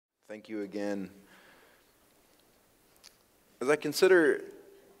Thank you again. As I consider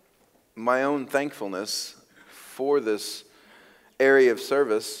my own thankfulness for this area of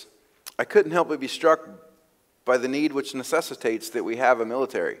service, I couldn't help but be struck by the need which necessitates that we have a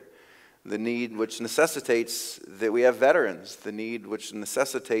military, the need which necessitates that we have veterans, the need which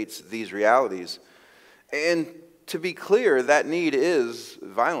necessitates these realities. And to be clear, that need is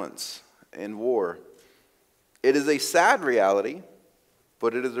violence and war. It is a sad reality,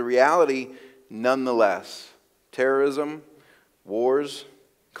 but it is a reality nonetheless. Terrorism, wars,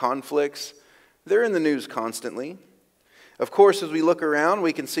 conflicts, they're in the news constantly. Of course, as we look around,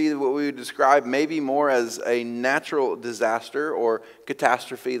 we can see what we would describe maybe more as a natural disaster or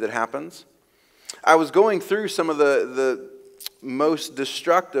catastrophe that happens. I was going through some of the most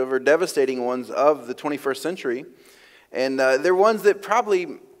destructive or devastating ones of the 21st century, and they're ones that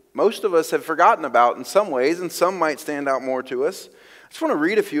probably most of us have forgotten about in some ways, and some might stand out more to us. I just want to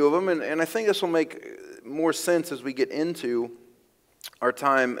read a few of them, and I think this will make more sense as we get into our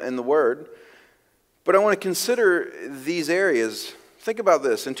time in the Word. But I want to consider these areas. Think about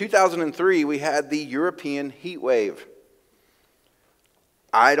this. In 2003, we had the European heat wave.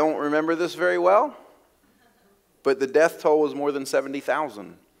 I don't remember this very well, but the death toll was more than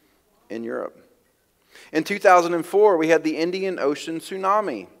 70,000 in Europe. In 2004, we had the Indian Ocean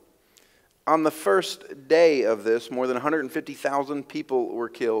tsunami. On the first day of this, more than 150,000 people were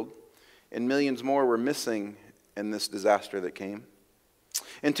killed, and millions more were missing in this disaster that came.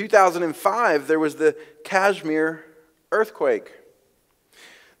 In 2005, there was the Kashmir earthquake.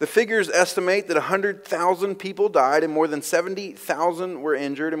 The figures estimate that 100,000 people died, and more than 70,000 were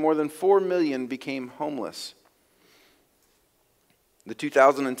injured, and more than 4 million became homeless. The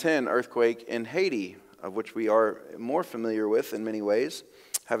 2010 earthquake in Haiti, of which we are more familiar with in many ways,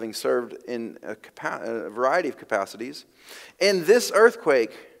 having served in a variety of capacities. In this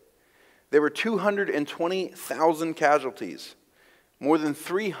earthquake, there were 220,000 casualties, more than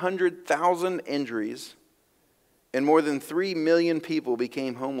 300,000 injuries, and more than 3 million people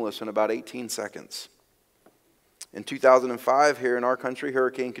became homeless in about 18 seconds. In 2005, here in our country,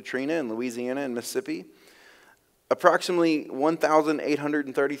 Hurricane Katrina in Louisiana and Mississippi, approximately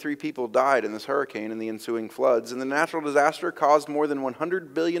 1,833 people died in this hurricane and the ensuing floods, and the natural disaster caused more than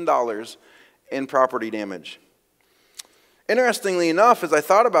 $100 billion in property damage. Interestingly enough, as I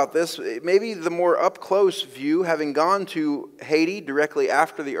thought about this, maybe the more up-close view, having gone to Haiti directly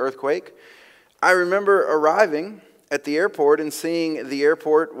after the earthquake, I remember arriving at the airport and seeing the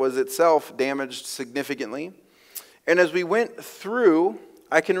airport was itself damaged significantly. And as we went through,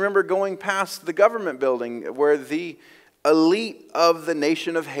 I can remember going past the government building where the elite of the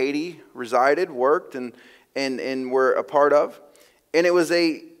nation of Haiti resided, worked, and were a part of. And it was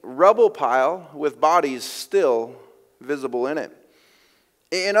a rubble pile with bodies still visible in it.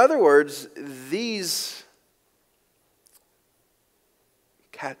 In other words, these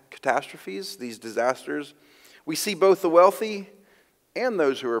catastrophes, these disasters, we see both the wealthy and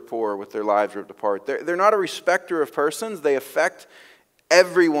those who are poor with their lives ripped apart. They're not a respecter of persons. They affect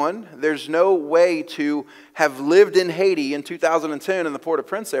everyone. There's no way to have lived in Haiti in 2010 in the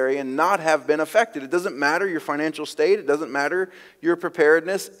Port-au-Prince area and not have been affected. It doesn't matter your financial state. It doesn't matter your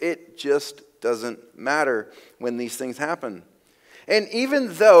preparedness. It just doesn't matter when these things happen. And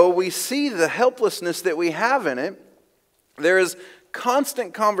even though we see the helplessness that we have in it, there is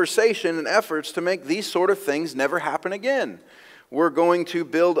constant conversation and efforts to make these sort of things never happen again. We're going to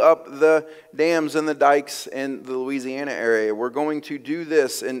build up the dams and the dikes in the Louisiana area. We're going to do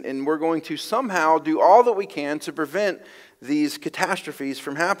this, and we're going to somehow do all that we can to prevent these catastrophes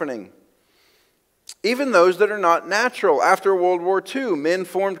from happening. Even those that are not natural. After World War II, men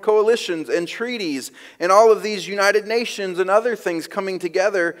formed coalitions and treaties, and all of these United Nations and other things coming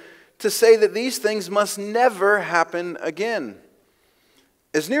together to say that these things must never happen again.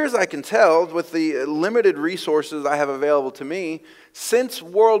 As near as I can tell, with the limited resources I have available to me, since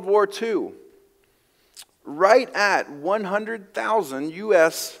World War II, right at 100,000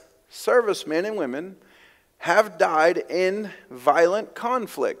 U.S. servicemen and women have died in violent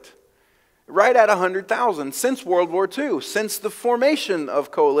conflict. Right at 100,000 since World War II, since the formation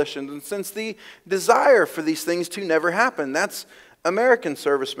of coalitions, and since the desire for these things to never happen. That's American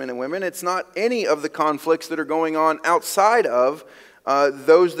servicemen and women. It's not any of the conflicts that are going on outside of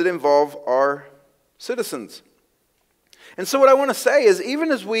those that involve our citizens. And so what I want to say is,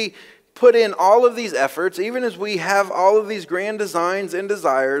 even as we put in all of these efforts, even as we have all of these grand designs and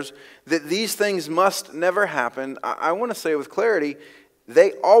desires that these things must never happen, I want to say with clarity,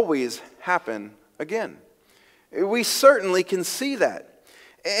 they always happen again. We certainly can see that.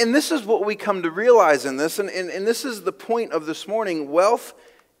 And this is what we come to realize in this, and this is the point of this morning. Wealth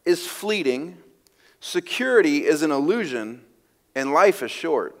is fleeting, security is an illusion, and life is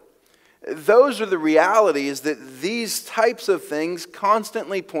short. Those are the realities that these types of things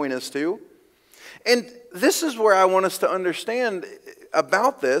constantly point us to. And this is where I want us to understand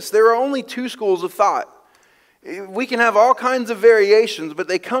about this. There are only two schools of thought. We can have all kinds of variations, but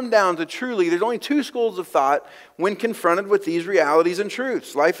they come down to truly, there's only two schools of thought when confronted with these realities and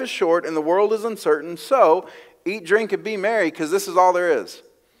truths. Life is short and the world is uncertain, so eat, drink, and be merry, because this is all there is.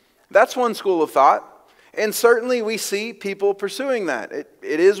 That's one school of thought. And certainly we see people pursuing that. It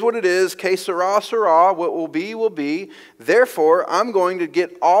is what it is. Que sera, sera. What will be, will be. Therefore, I'm going to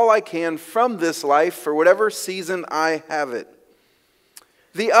get all I can from this life for whatever season I have it.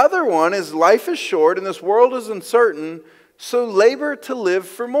 The other one is life is short and this world is uncertain, so labor to live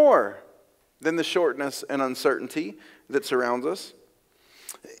for more than the shortness and uncertainty that surrounds us.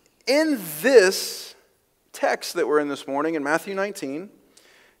 In this text that we're in this morning, in Matthew 19,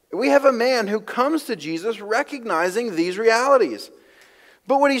 we have a man who comes to Jesus recognizing these realities.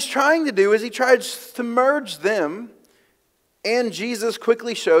 But what he's trying to do is he tries to merge them, and Jesus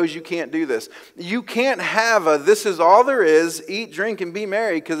quickly shows you can't do this. You can't have a this is all there is, eat, drink, and be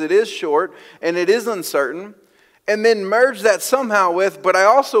merry, because it is short and it is uncertain, and then merge that somehow with, but I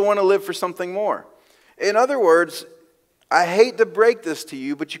also want to live for something more. In other words, I hate to break this to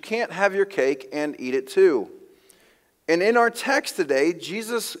you, but you can't have your cake and eat it too. And in our text today,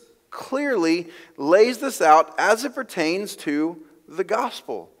 Jesus clearly lays this out as it pertains to the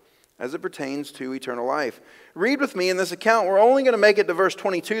gospel, as it pertains to eternal life. Read with me in this account. We're only going to make it to verse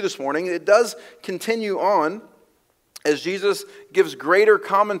 22 this morning. It does continue on as Jesus gives greater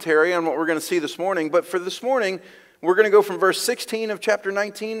commentary on what we're going to see this morning. But for this morning, we're going to go from verse 16 of chapter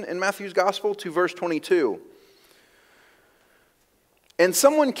 19 in Matthew's gospel to verse 22. And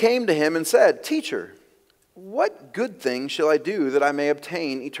someone came to him and said, "Teacher, what good thing shall I do that I may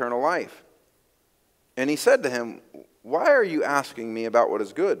obtain eternal life?" And he said to him, "Why are you asking me about what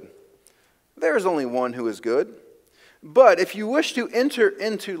is good? There is only one who is good. But if you wish to enter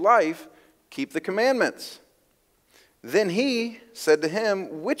into life, keep the commandments." Then he said to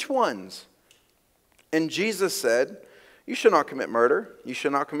him, "Which ones?" And Jesus said, "You shall not commit murder. You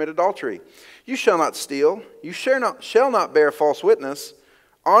shall not commit adultery. You shall not steal. You shall not bear false witness.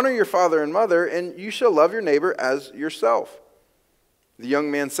 Honor your father and mother, and you shall love your neighbor as yourself." The young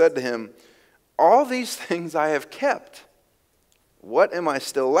man said to him, "All these things I have kept. What am I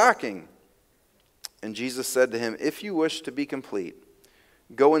still lacking?" And Jesus said to him, "If you wish to be complete,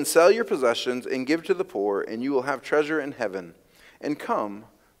 go and sell your possessions and give to the poor, and you will have treasure in heaven. And come,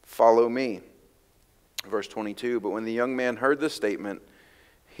 follow me." Verse 22, but when the young man heard this statement,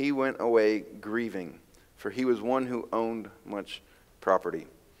 he went away grieving, for he was one who owned much property.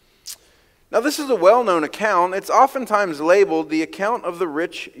 Now this is a well-known account. It's oftentimes labeled the account of the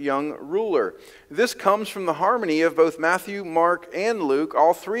rich young ruler. This comes from the harmony of both Matthew, Mark, and Luke.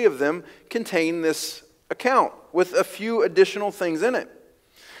 All three of them contain this account with a few additional things in it.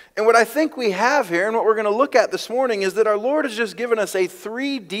 And what I think we have here, and what we're going to look at this morning, is that our Lord has just given us a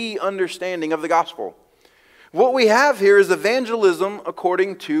 3D understanding of the gospel. What we have here is evangelism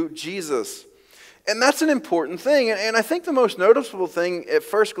according to Jesus. And that's an important thing. And I think the most noticeable thing at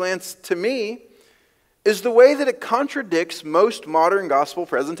first glance to me is the way that it contradicts most modern gospel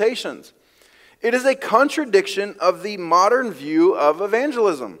presentations. It is a contradiction of the modern view of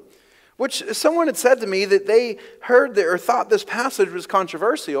evangelism, which someone had said to me that they heard or thought this passage was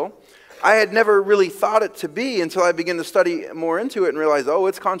controversial. I had never really thought it to be until I began to study more into it and realized, oh,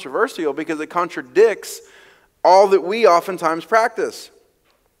 it's controversial because it contradicts all that we oftentimes practice.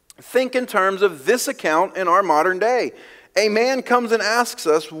 Think in terms of this account in our modern day. A man comes and asks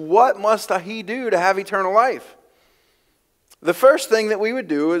us, what must he do to have eternal life? The first thing that we would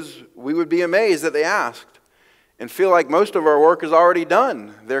do is we would be amazed that they asked and feel like most of our work is already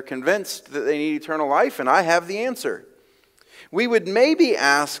done. They're convinced that they need eternal life, and I have the answer. We would maybe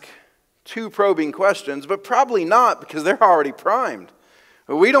ask two probing questions, but probably not, because they're already primed.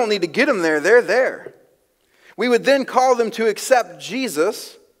 We don't need to get them there. They're there. We would then call them to accept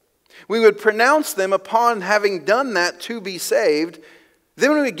Jesus. We would pronounce them upon having done that to be saved.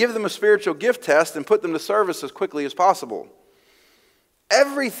 Then we would give them a spiritual gift test and put them to service as quickly as possible.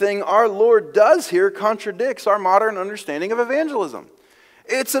 Everything our Lord does here contradicts our modern understanding of evangelism.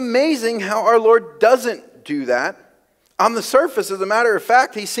 It's amazing how our Lord doesn't do that. On the surface, as a matter of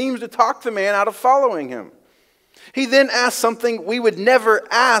fact, he seems to talk the man out of following him. He then asks something we would never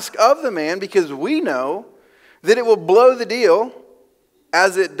ask of the man because we know that it will blow the deal,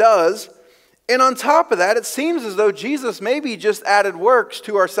 as it does. And on top of that, it seems as though Jesus maybe just added works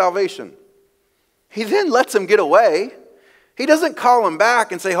to our salvation. He then lets him get away. He doesn't call him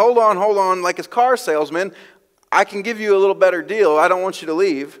back and say, hold on, like his car salesman. I can give you a little better deal. I don't want you to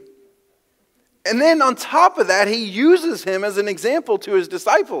leave. And then on top of that, he uses him as an example to his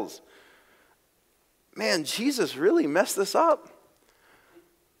disciples. Man, Jesus really messed this up.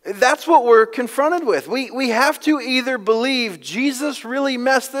 That's what we're confronted with. We have to either believe Jesus really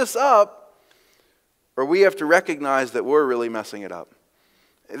messed this up, or we have to recognize that we're really messing it up.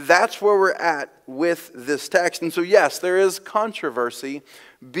 That's where we're at with this text. And so yes, there is controversy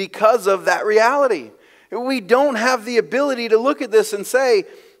because of that reality. We don't have the ability to look at this and say,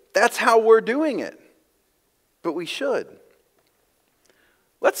 that's how we're doing it. But we should.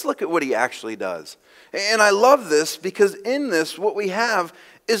 Let's look at what he actually does. And I love this because in this, what we have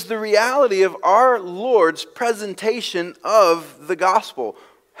is the reality of our Lord's presentation of the gospel.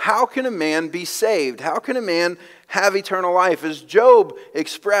 How can a man be saved? How can a man have eternal life? As Job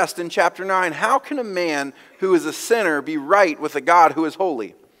expressed in chapter 9, how can a man who is a sinner be right with a God who is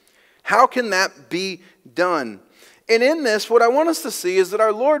holy? How can that be done? And in this, what I want us to see is that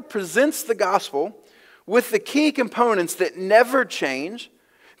our Lord presents the gospel with the key components that never change,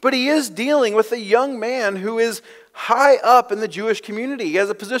 but he is dealing with a young man who is high up in the Jewish community. He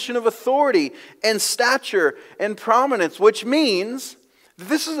has a position of authority and stature and prominence, which means that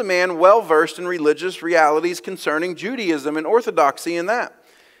this is a man well-versed in religious realities concerning Judaism and orthodoxy in that.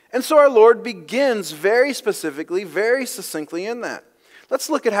 And so our Lord begins very specifically, very succinctly in that. Let's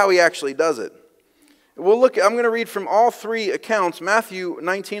look at how he actually does it. I'm going to read from all three accounts. Matthew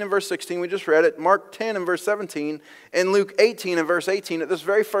 19 and verse 16, we just read it. Mark 10 and verse 17. And Luke 18 and verse 18 at this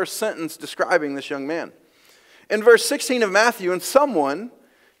very first sentence describing this young man. In verse 16 of Matthew, and someone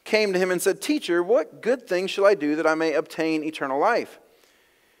came to him and said, "Teacher, what good thing shall I do that I may obtain eternal life?"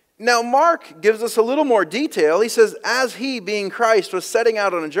 Now Mark gives us a little more detail. He says, as he, being Christ, was setting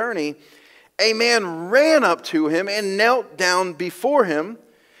out on a journey, a man ran up to him and knelt down before him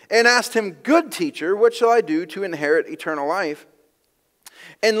and asked him, "Good teacher, what shall I do to inherit eternal life?"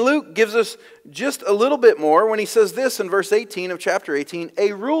 And Luke gives us just a little bit more when he says this in verse 18 of chapter 18,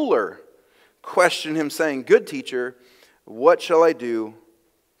 a ruler questioned him saying, "Good teacher, what shall I do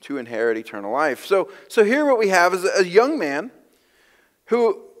to inherit eternal life?" So here what we have is a young man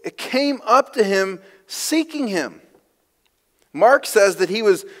who came up to him seeking him. Mark says that he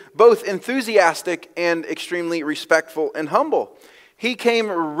was both enthusiastic and extremely respectful and humble. He came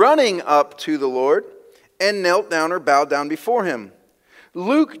running up to the Lord and knelt down or bowed down before him.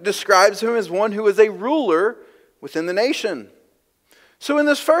 Luke describes him as one who is a ruler within the nation. So in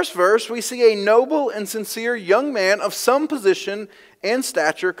this first verse, we see a noble and sincere young man of some position and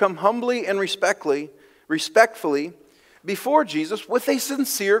stature come humbly and respectfully before Jesus with a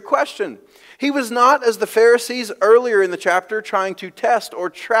sincere question. He was not, as the Pharisees earlier in the chapter, trying to test or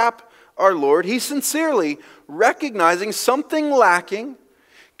trap our Lord. He sincerely, recognizing something lacking,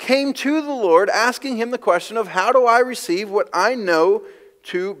 came to the Lord asking him the question of, how do I receive what I know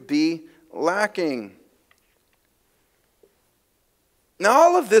to be lacking? Now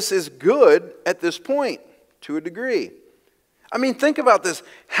all of this is good at this point, to a degree. I mean, think about this.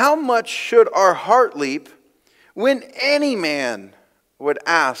 How much should our heart leap when any man would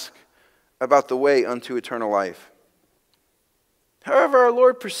ask about the way unto eternal life? However, our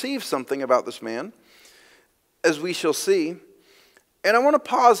Lord perceives something about this man, as we shall see. And I want to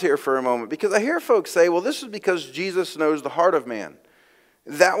pause here for a moment, because I hear folks say, well, this is because Jesus knows the heart of man.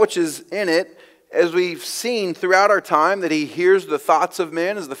 That which is in it, as we've seen throughout our time, that he hears the thoughts of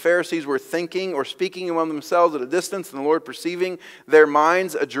men, as the Pharisees were thinking or speaking among themselves at a distance, and the Lord perceiving their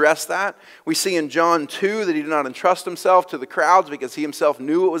minds address that. We see in John 2 that he did not entrust himself to the crowds because he himself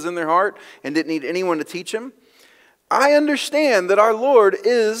knew what was in their heart and didn't need anyone to teach him. I understand that our Lord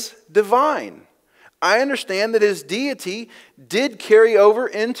is divine. I understand that his deity did carry over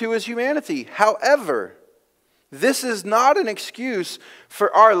into his humanity. However, this is not an excuse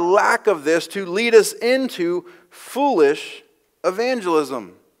for our lack of this to lead us into foolish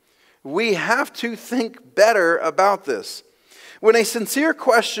evangelism. We have to think better about this. When a sincere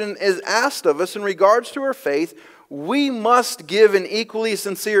question is asked of us in regards to our faith, we must give an equally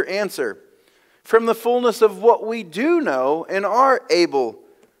sincere answer from the fullness of what we do know and are able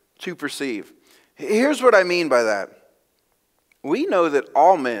to perceive. Here's what I mean by that. We know that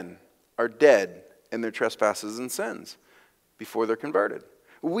all men are dead in their trespasses and sins before they're converted.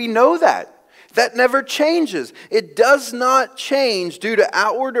 We know that. That never changes. It does not change due to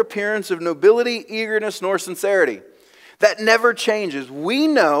outward appearance of nobility, eagerness, nor sincerity. That never changes. We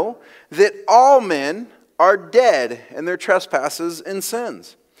know that all men are dead in their trespasses and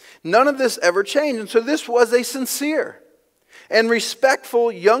sins. None of this ever changed. And so this was a sincere and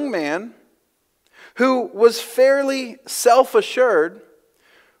respectful young man who was fairly self-assured,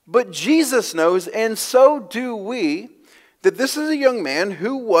 but Jesus knows, and so do we, that this is a young man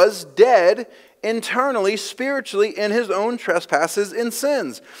who was dead internally, spiritually, in his own trespasses and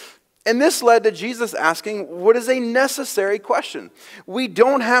sins. And this led to Jesus asking what is a necessary question. We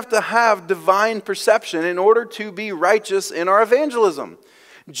don't have to have divine perception in order to be righteous in our evangelism.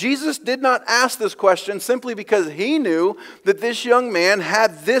 Jesus did not ask this question simply because he knew that this young man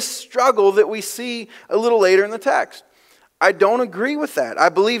had this struggle that we see a little later in the text. I don't agree with that. I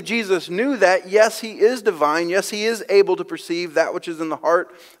believe Jesus knew that. Yes, he is divine. Yes, he is able to perceive that which is in the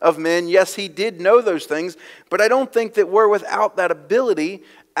heart of men. Yes, he did know those things. But I don't think that we're without that ability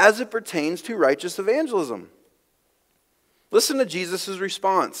as it pertains to righteous evangelism. Listen to Jesus'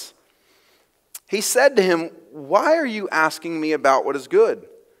 response. He said to him, "Why are you asking me about what is good?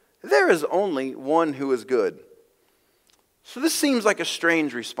 There is only one who is good." So this seems like a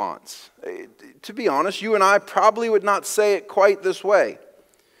strange response. To be honest, you and I probably would not say it quite this way.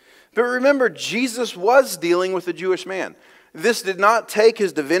 But remember, Jesus was dealing with a Jewish man. This did not take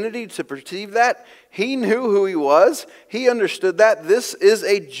his divinity to perceive that. He knew who he was. He understood that. This is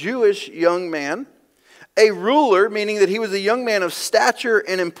a Jewish young man. A ruler, meaning that he was a young man of stature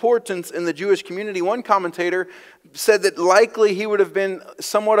and importance in the Jewish community. One commentator said that likely he would have been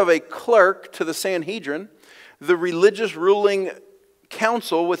somewhat of a clerk to the Sanhedrin, the religious ruling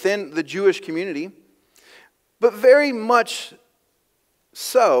council within the Jewish community. But very much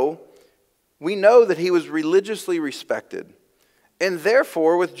so, we know that he was religiously respected. And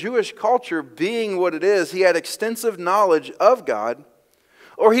therefore, with Jewish culture being what it is, he had extensive knowledge of God,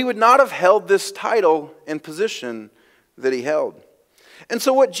 or he would not have held this title and position that he held. And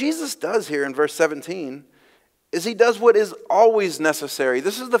so what Jesus does here in verse 17 is he does what is always necessary.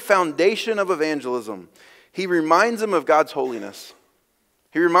 This is the foundation of evangelism. He reminds them of God's holiness.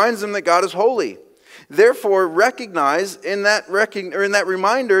 He reminds them that God is holy. Therefore, recognize in that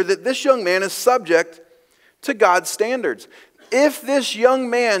reminder that this young man is subject to God's standards. If this young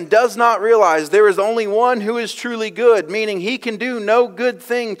man does not realize there is only one who is truly good, meaning he can do no good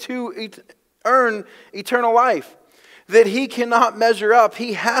thing to earn eternal life, that he cannot measure up,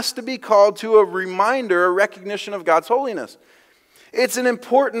 he has to be called to a reminder, a recognition of God's holiness. It's an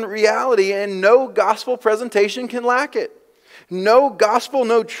important reality, and no gospel presentation can lack it. No gospel,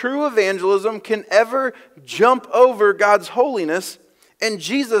 no true evangelism can ever jump over God's holiness, and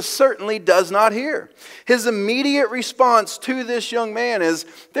Jesus certainly does not here. His immediate response to this young man is,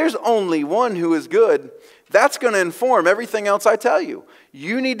 there's only one who is good. That's going to inform everything else I tell you.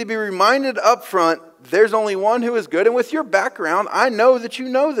 You need to be reminded up front, there's only one who is good, and with your background, I know that you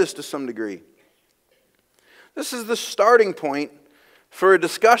know this to some degree. This is the starting point for a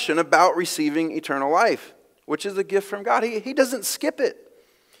discussion about receiving eternal life, which is a gift from God. He doesn't skip it.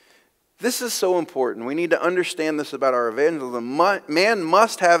 This is so important. We need to understand this about our evangelism. Man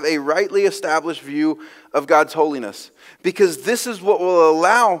must have a rightly established view of God's holiness, because this is what will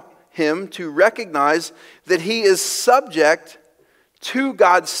allow him to recognize that he is subject to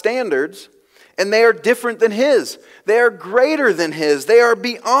God's standards, and they are different than his. They are greater than his. They are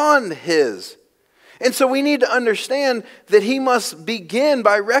beyond his. And so we need to understand that he must begin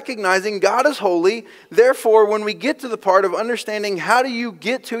by recognizing God is holy. Therefore, when we get to the part of understanding how do you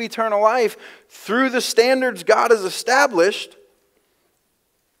get to eternal life through the standards God has established,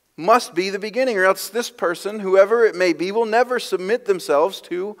 must be the beginning, or else this person, whoever it may be, will never submit themselves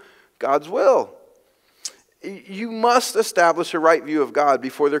to God's will. You must establish a right view of God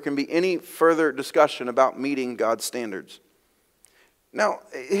before there can be any further discussion about meeting God's standards. Now,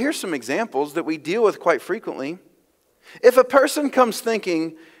 here's some examples that we deal with quite frequently. If a person comes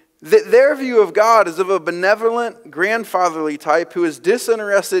thinking that their view of God is of a benevolent, grandfatherly type who is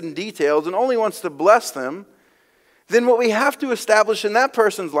disinterested in details and only wants to bless them, then what we have to establish in that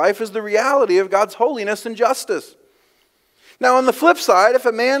person's life is the reality of God's holiness and justice. Now, on the flip side, if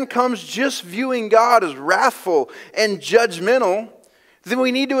a man comes just viewing God as wrathful and judgmental, then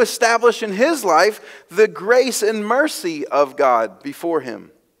we need to establish in his life the grace and mercy of God before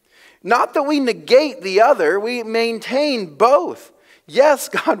him. Not that we negate the other, we maintain both. Yes,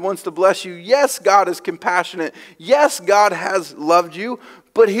 God wants to bless you. Yes, God is compassionate. Yes, God has loved you.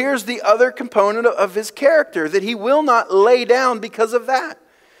 But here's the other component of his character, that he will not lay down because of that.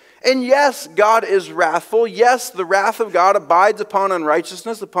 And yes, God is wrathful. Yes, the wrath of God abides upon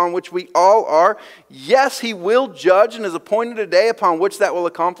unrighteousness, upon which we all are. Yes, he will judge and is appointed a day upon which that will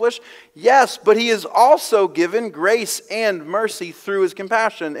accomplish. Yes, but he is also given grace and mercy through his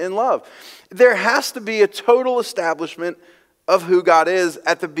compassion and love. There has to be a total establishment of who God is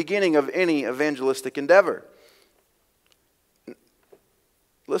at the beginning of any evangelistic endeavor.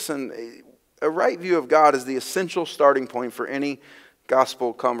 Listen, a right view of God is the essential starting point for any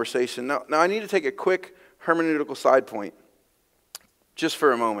gospel conversation. Now I need to take a quick hermeneutical side point just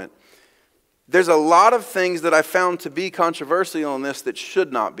for a moment. There's a lot of things that I found to be controversial in this that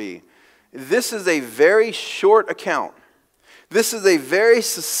should not be. This is a very short account. This is a very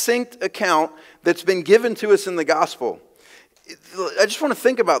succinct account that's been given to us in the gospel. I just want to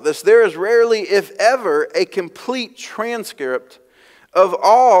think about this. There is rarely, if ever, a complete transcript of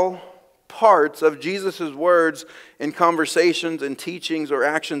all parts of Jesus' words in conversations and teachings or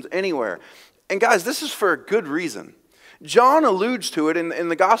actions anywhere. And guys, this is for a good reason. John alludes to it in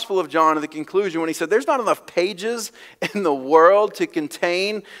the Gospel of John at the conclusion when he said there's not enough pages in the world to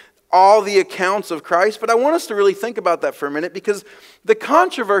contain all the accounts of Christ. But I want us to really think about that for a minute, because the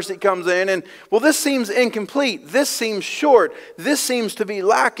controversy comes in and, well, this seems incomplete. This seems short. This seems to be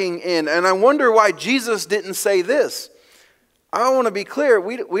lacking in. And I wonder why Jesus didn't say this. I want to be clear.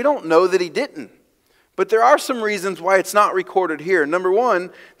 We don't know that he didn't. But there are some reasons why it's not recorded here. Number one,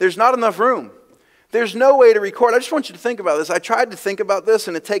 there's not enough room. There's no way to record. I just want you to think about this. I tried to think about this,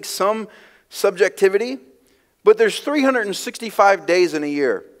 and it takes some subjectivity. But there's 365 days in a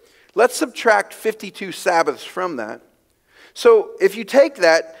year. Let's subtract 52 Sabbaths from that. So if you take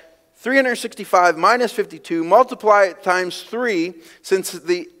that, 365 minus 52, multiply it times 3, since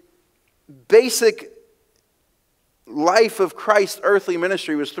the basic life of Christ's earthly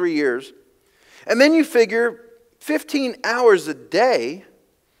ministry was 3 years. And then you figure 15 hours a day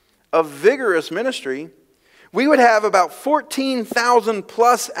of vigorous ministry, we would have about 14,000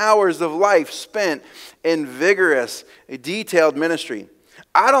 plus hours of life spent in vigorous, detailed ministry.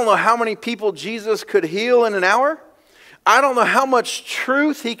 I don't know how many people Jesus could heal in an hour. I don't know how much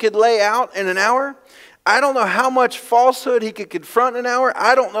truth he could lay out in an hour. I don't know how much falsehood he could confront in an hour.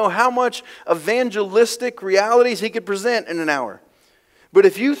 I don't know how much evangelistic realities he could present in an hour. But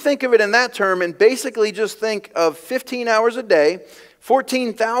if you think of it in that term and basically just think of 15 hours a day,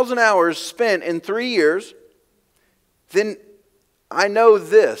 14,000 hours spent in 3 years, then I know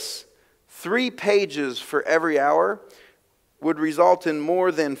this: 3 pages for every hour would result in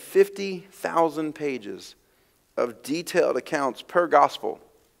more than 50,000 pages of detailed accounts per gospel,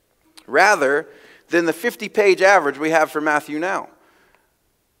 rather than the 50-page average we have for Matthew now.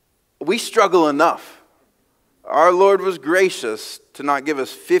 We struggle enough. Our Lord was gracious to not give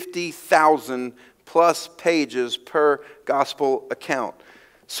us 50,000 plus pages per gospel account.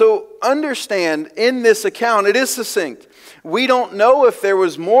 So understand, in this account, it is succinct. We don't know if there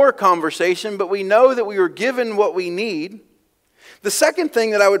was more conversation, but we know that we were given what we need. The second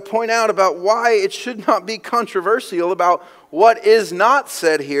thing that I would point out about why it should not be controversial about what is not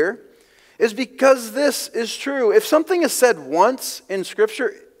said here is because this is true. If something is said once in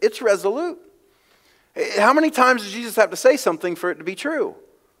Scripture, it's resolute. How many times does Jesus have to say something for it to be true?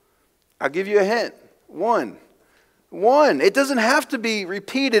 I'll give you a hint. One. It doesn't have to be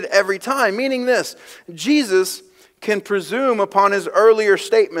repeated every time, meaning this: Jesus can presume upon his earlier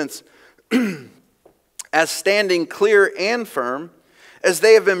statements as standing clear and firm, as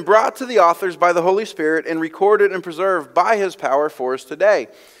they have been brought to the authors by the Holy Spirit and recorded and preserved by his power for us today.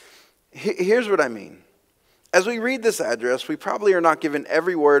 Here's what I mean. As we read this address, we probably are not given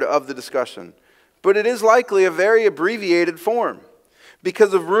every word of the discussion, but it is likely a very abbreviated form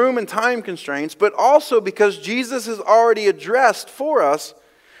because of room and time constraints, but also because Jesus has already addressed for us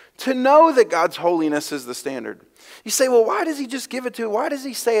to know that God's holiness is the standard. You say, well, why does he just give it to? Why does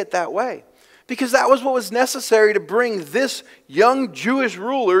he say it that way? Because that was what was necessary to bring this young Jewish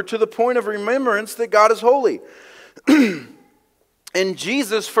ruler to the point of remembrance that God is holy. And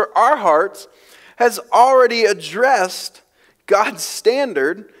Jesus, for our hearts, has already addressed God's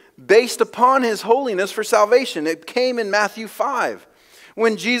standard based upon his holiness for salvation. It came in Matthew 5.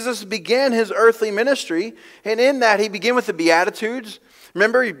 When Jesus began his earthly ministry, and in that he began with the Beatitudes.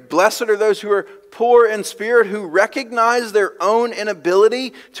 Remember, blessed are those who are poor in spirit, who recognize their own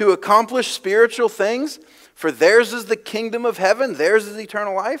inability to accomplish spiritual things, for theirs is the kingdom of heaven, theirs is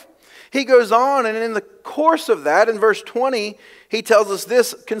eternal life. He goes on, and in the course of that, in verse 20, he tells us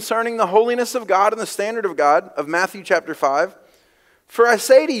this concerning the holiness of God and the standard of God, of Matthew chapter 5. For I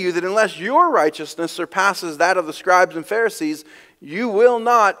say to you that unless your righteousness surpasses that of the scribes and Pharisees, you will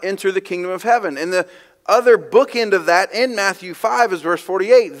not enter the kingdom of heaven. And the other bookend of that in Matthew 5 is verse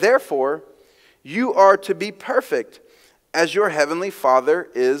 48. Therefore, you are to be perfect as your heavenly Father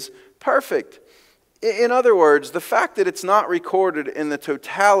is perfect. In other words, the fact that it's not recorded in the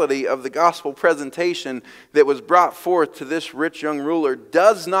totality of the gospel presentation that was brought forth to this rich young ruler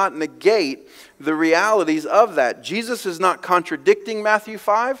does not negate the realities of that. Jesus is not contradicting Matthew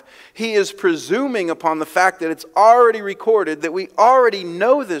 5. He is presuming upon the fact that it's already recorded, that we already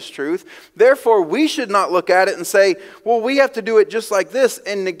know this truth. Therefore, we should not look at it and say, well, we have to do it just like this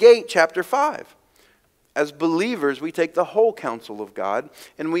and negate chapter 5. As believers, we take the whole counsel of God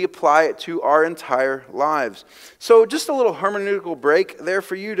and we apply it to our entire lives. So just a little hermeneutical break there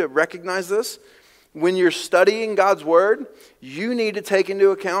for you to recognize this. When you're studying God's Word, you need to take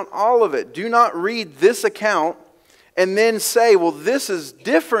into account all of it. Do not read this account and then say, well, this is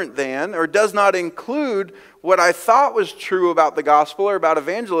different than or does not include what I thought was true about the gospel or about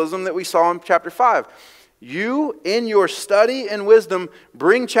evangelism that we saw in chapter 5. You, in your study and wisdom,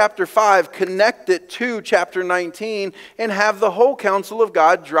 bring chapter 5, connect it to chapter 19, and have the whole counsel of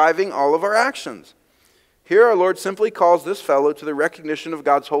God driving all of our actions. Here our Lord simply calls this fellow to the recognition of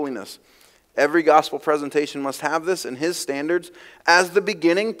God's holiness. Every gospel presentation must have this in his standards as the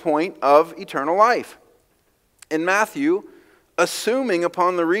beginning point of eternal life. In Matthew, assuming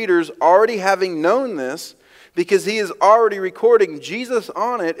upon the readers already having known this, because he is already recording Jesus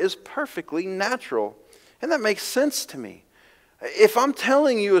on it, is perfectly natural. And that makes sense to me. If I'm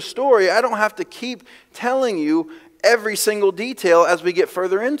telling you a story, I don't have to keep telling you every single detail as we get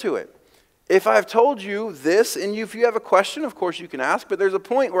further into it. If I've told you this, and if you have a question, of course you can ask, but there's a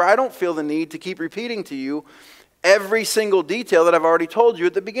point where I don't feel the need to keep repeating to you every single detail that I've already told you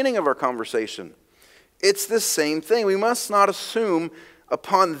at the beginning of our conversation. It's the same thing. We must not assume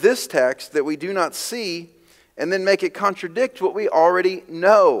upon this text that we do not see and then make it contradict what we already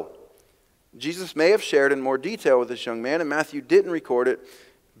know. Jesus may have shared in more detail with this young man, and Matthew didn't record it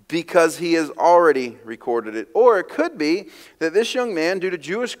because he has already recorded it. Or it could be that this young man, due to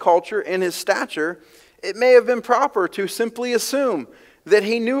Jewish culture and his stature, it may have been proper to simply assume that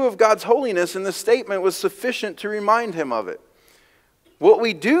he knew of God's holiness and the statement was sufficient to remind him of it. What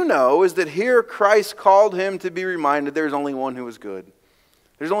we do know is that here Christ called him to be reminded there's only one who is good.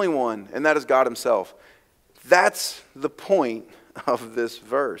 There's only one, and that is God himself. That's the point of this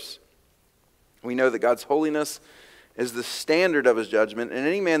verse. We know that God's holiness is the standard of his judgment, and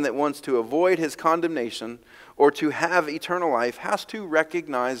any man that wants to avoid his condemnation or to have eternal life has to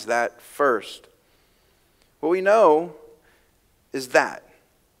recognize that first. What we know is that.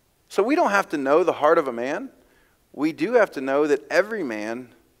 So we don't have to know the heart of a man. We do have to know that every man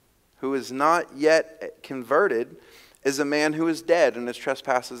who is not yet converted is a man who is dead in his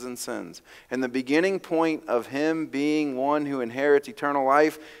trespasses and sins. And the beginning point of him being one who inherits eternal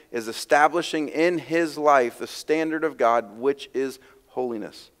life is establishing in his life the standard of God, which is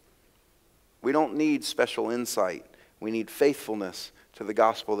holiness. We don't need special insight. We need faithfulness to the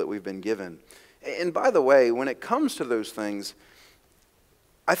gospel that we've been given. And by the way, when it comes to those things,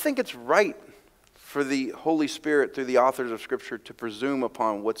 I think it's right for the Holy Spirit through the authors of Scripture to presume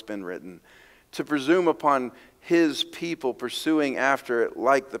upon what's been written, to presume upon his people pursuing after it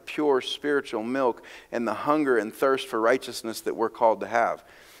like the pure spiritual milk and the hunger and thirst for righteousness that we're called to have.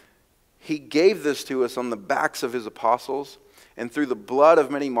 He gave this to us on the backs of his apostles, and through the blood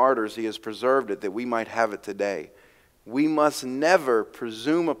of many martyrs he has preserved it that we might have it today. We must never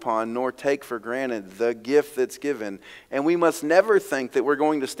presume upon nor take for granted the gift that's given, and we must never think that we're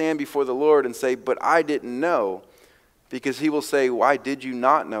going to stand before the Lord and say, but I didn't know, because he will say, why did you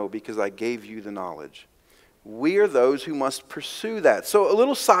not know? Because I gave you the knowledge. We are those who must pursue that. So a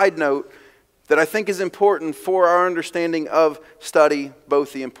little side note that I think is important for our understanding of study,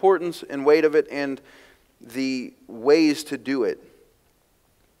 both the importance and weight of it and the ways to do it.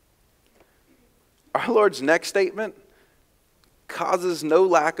 Our Lord's next statement causes no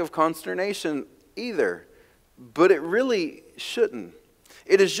lack of consternation either, but it really shouldn't.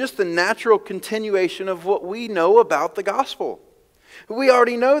 It is just the natural continuation of what we know about the gospel. We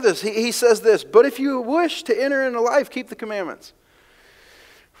already know this. He says this, but if you wish to enter into life, keep the commandments.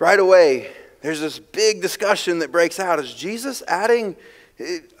 Right away, there's this big discussion that breaks out. Is Jesus adding,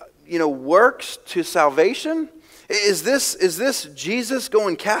 works to salvation? Is this Jesus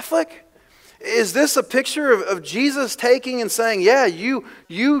going Catholic? Is this a picture of Jesus taking and saying, yeah,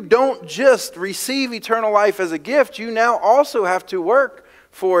 you don't just receive eternal life as a gift, you now also have to work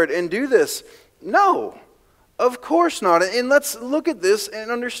for it and do this? No. Of course not. And let's look at this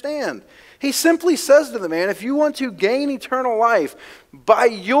and understand. He simply says to the man, if you want to gain eternal life by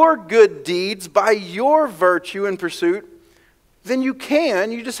your good deeds, by your virtue and pursuit, then you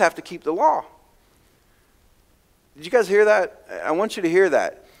can. You just have to keep the law. Did you guys hear that? I want you to hear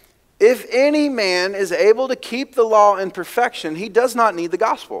that. If any man is able to keep the law in perfection, he does not need the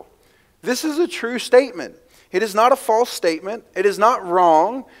gospel. This is a true statement. It is not a false statement. It is not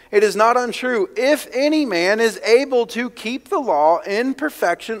wrong. It is not untrue. If any man is able to keep the law in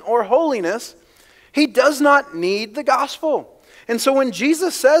perfection or holiness, he does not need the gospel. And so when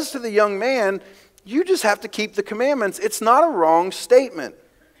Jesus says to the young man, you just have to keep the commandments, it's not a wrong statement.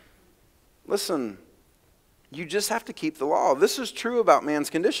 Listen, you just have to keep the law. This is true about man's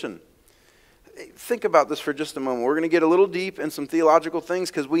condition. Think about this for just a moment. We're going to get a little deep in some theological things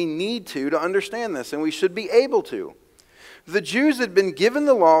because we need to understand this, and we should be able to. The Jews had been given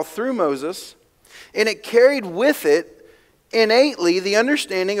the law through Moses, and it carried with it innately the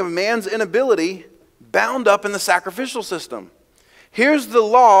understanding of man's inability bound up in the sacrificial system. Here's the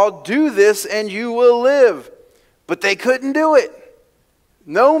law, do this and you will live. But they couldn't do it.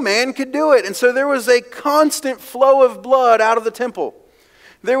 No man could do it. And so there was a constant flow of blood out of the temple.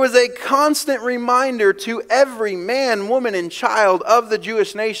 There was a constant reminder to every man, woman, and child of the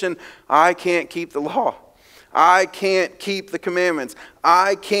Jewish nation, I can't keep the law. I can't keep the commandments.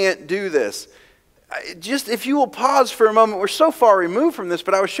 I can't do this. Just if you will pause for a moment, we're so far removed from this,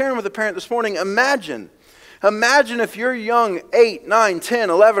 but I was sharing with a parent this morning, imagine if your young 8, 9, 10,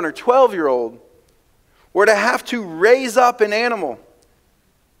 11, or 12-year-old were to have to raise up an animal.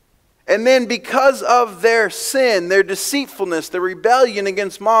 And then because of their sin, their deceitfulness, their rebellion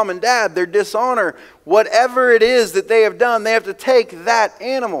against mom and dad, their dishonor, whatever it is that they have done, they have to take that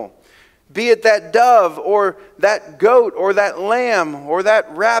animal, be it that dove or that goat or that lamb or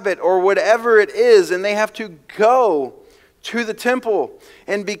that rabbit or whatever it is, and they have to go to the temple.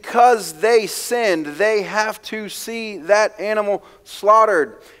 And because they sinned, they have to see that animal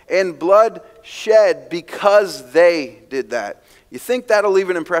slaughtered and blood shed because they did that. You think that'll leave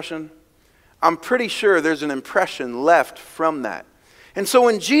an impression? I'm pretty sure there's an impression left from that. And so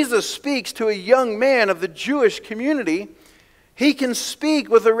when Jesus speaks to a young man of the Jewish community, he can speak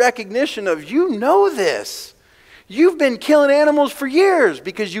with a recognition of, you know this. You've been killing animals for years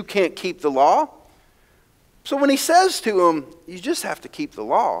because you can't keep the law. So when he says to him, you just have to keep the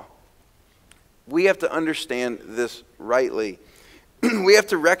law, we have to understand this rightly. We have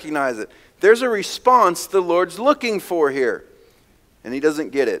to recognize it. There's a response the Lord's looking for here. And he doesn't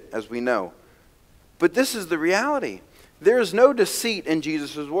get it, as we know. But this is the reality. There is no deceit in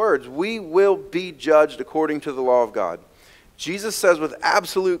Jesus' words. We will be judged according to the law of God. Jesus says with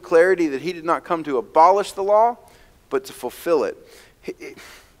absolute clarity that he did not come to abolish the law, but to fulfill it.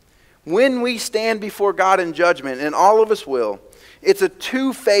 When we stand before God in judgment, and all of us will, it's a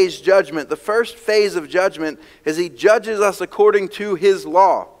two-phase judgment. The first phase of judgment is he judges us according to his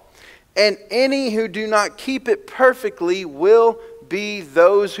law. And any who do not keep it perfectly will be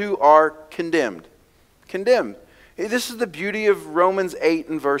those who are condemned. Condemned. This is the beauty of Romans 8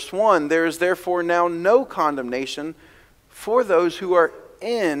 and verse 1. There is therefore now no condemnation for those who are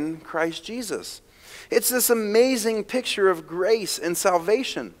in Christ Jesus. It's this amazing picture of grace and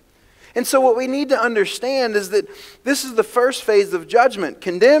salvation. And so what we need to understand is that this is the first phase of judgment,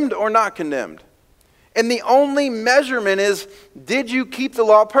 condemned or not condemned. And the only measurement is, did you keep the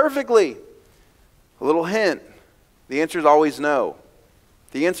law perfectly? A little hint, the answer is always no.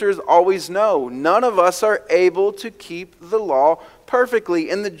 The answer is always no. None of us are able to keep the law perfectly.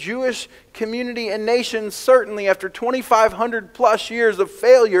 And the Jewish community and nation, certainly after 2,500 plus years of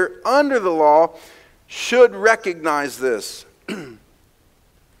failure under the law, should recognize this.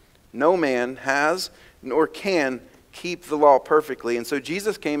 No man has nor can keep the law perfectly. And so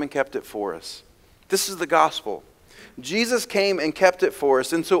Jesus came and kept it for us. This is the gospel. Jesus came and kept it for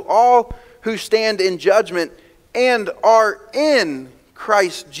us. And so all who stand in judgment and are in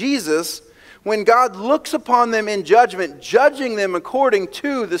Christ Jesus, when God looks upon them in judgment, judging them according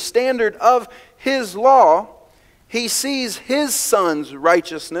to the standard of his law, he sees his son's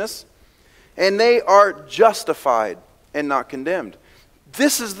righteousness, and they are justified and not condemned.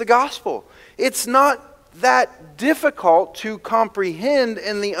 This is the gospel. It's not that difficult to comprehend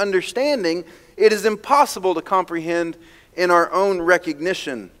in the understanding. It is impossible to comprehend in our own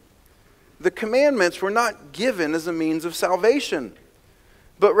recognition. The commandments were not given as a means of salvation,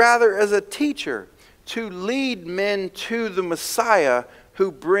 but rather as a teacher to lead men to the Messiah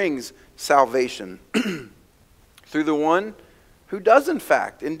who brings salvation through the one who does in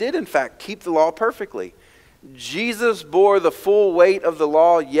fact and did in fact keep the law perfectly. Jesus bore the full weight of the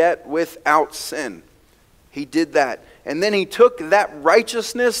law, yet without sin. He did that. And then he took that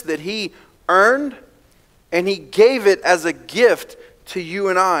righteousness that he earned and he gave it as a gift to you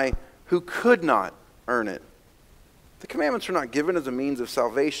and I who could not earn it. The commandments were not given as a means of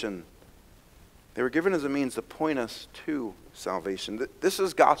salvation. They were given as a means to point us to salvation. This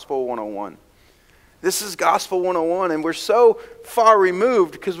is Gospel 101. This is Gospel 101, and we're so far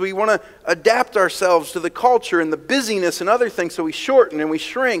removed because we want to adapt ourselves to the culture and the busyness and other things, so we shorten and we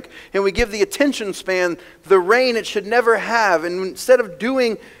shrink and we give the attention span the reign it should never have. And instead of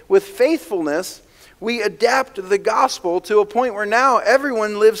doing with faithfulness, we adapt the gospel to a point where now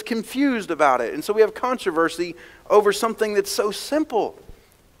everyone lives confused about it. And so we have controversy over something that's so simple,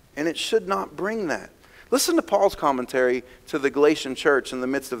 and it should not bring that. Listen to Paul's commentary to the Galatian church in the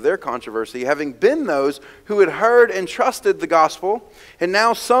midst of their controversy, having been those who had heard and trusted the gospel, and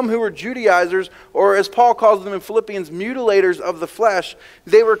now some who were Judaizers, or as Paul calls them in Philippians, mutilators of the flesh.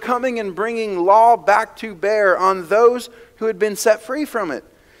 They were coming and bringing law back to bear on those who had been set free from it.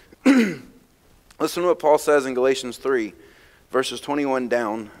 Listen to what Paul says in Galatians 3, verses 21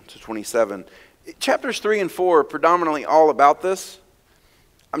 down to 27. Chapters 3 and 4 are predominantly all about this.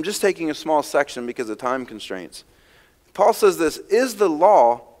 I'm just taking a small section because of time constraints. Paul says this, "Is the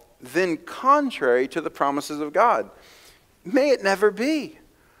law then contrary to the promises of God? May it never be."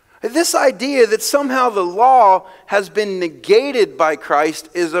 This idea that somehow the law has been negated by Christ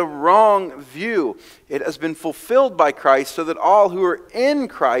is a wrong view. It has been fulfilled by Christ so that all who are in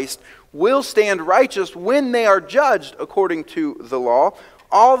Christ will stand righteous when they are judged according to the law.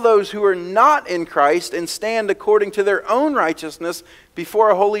 All those who are not in Christ and stand according to their own righteousness before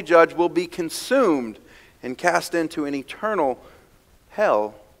a holy judge will be consumed and cast into an eternal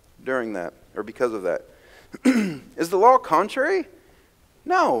hell during that, or because of that. Is the law contrary?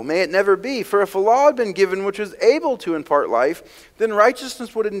 No, may it never be. For if a law had been given which was able to impart life, then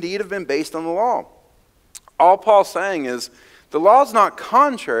righteousness would indeed have been based on the law. All Paul's saying is, the law is not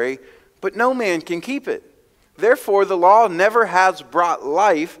contrary, but no man can keep it. Therefore, the law never has brought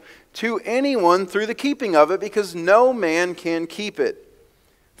life to anyone through the keeping of it, because no man can keep it.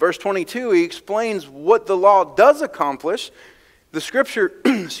 Verse 22, he explains what the law does accomplish. The scripture,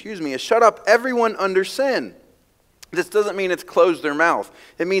 has shut up everyone under sin. This doesn't mean it's closed their mouth.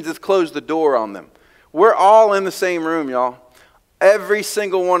 It means it's closed the door on them. We're all in the same room, y'all. Every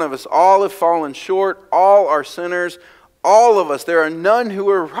single one of us. All have fallen short. All are sinners. All of us. There are none who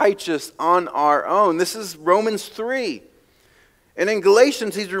are righteous on our own. This is Romans 3. And in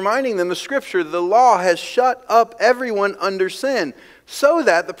Galatians, he's reminding them, the scripture, the law has shut up everyone under sin, so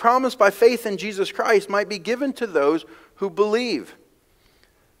that the promise by faith in Jesus Christ might be given to those who believe.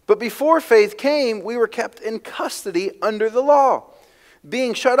 But before faith came, we were kept in custody under the law,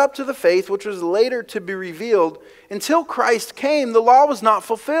 being shut up to the faith which was later to be revealed. Until Christ came, the law was not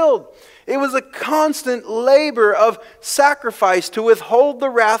fulfilled. It was a constant labor of sacrifice to withhold the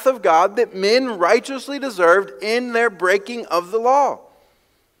wrath of God that men righteously deserved in their breaking of the law.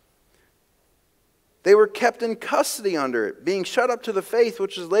 They were kept in custody under it, being shut up to the faith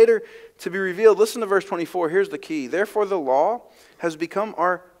which is later to be revealed. Listen to verse 24. Here's the key. Therefore the law has become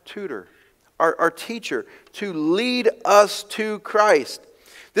our tutor, our teacher, to lead us to Christ.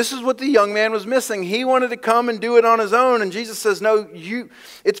 This is what the young man was missing. He wanted to come and do it on his own. And Jesus says, no,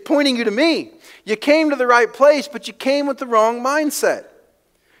 it's pointing you to me. You came to the right place, but you came with the wrong mindset.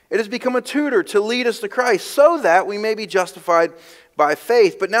 It has become a tutor to lead us to Christ so that we may be justified by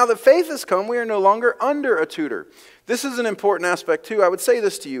faith. But now that faith has come, we are no longer under a tutor. This is an important aspect too. I would say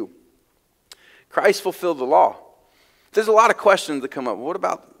this to you. Christ fulfilled the law. There's a lot of questions that come up. What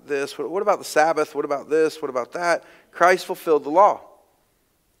about this? What about the Sabbath? What about this? What about that? Christ fulfilled the law.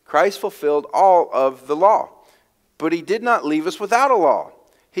 Christ fulfilled all of the law. But he did not leave us without a law.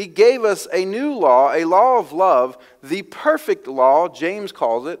 He gave us a new law, a law of love, the perfect law, James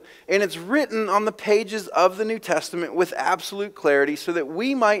calls it, and it's written on the pages of the New Testament with absolute clarity so that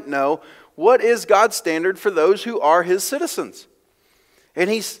we might know what is God's standard for those who are his citizens. And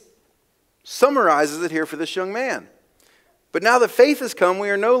he summarizes it here for this young man. But now that faith has come, we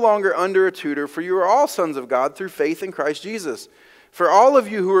are no longer under a tutor, for you are all sons of God through faith in Christ Jesus. For all of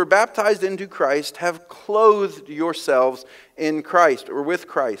you who are baptized into Christ have clothed yourselves in Christ, or with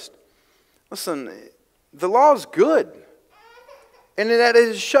Christ. Listen, the law is good, and that it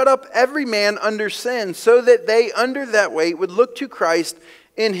has shut up every man under sin, so that they under that weight would look to Christ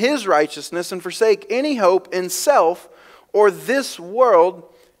in his righteousness and forsake any hope in self or this world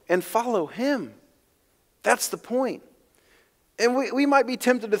and follow him. That's the point. And we might be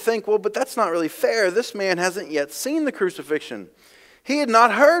tempted to think, well, but that's not really fair. This man hasn't yet seen the crucifixion. He had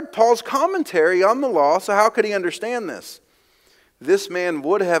not heard Paul's commentary on the law, so how could he understand this? This man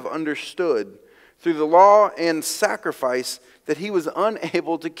would have understood through the law and sacrifice that he was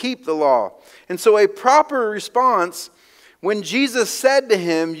unable to keep the law. And so a proper response when Jesus said to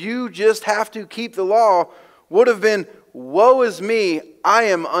him, you just have to keep the law, would have been, woe is me, I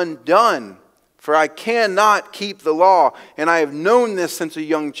am undone, for I cannot keep the law, and I have known this since a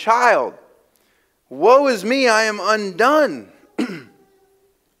young child. Woe is me, I am undone.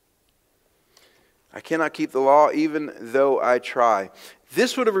 I cannot keep the law even though I try.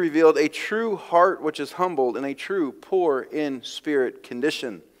 This would have revealed a true heart which is humbled and a true poor in spirit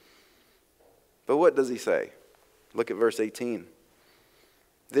condition. But what does he say? Look at verse 18.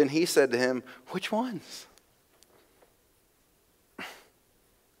 Then he said to him, which ones?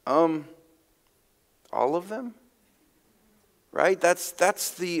 All of them? Right?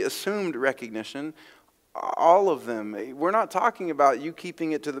 That's the assumed recognition. All of them. We're not talking about you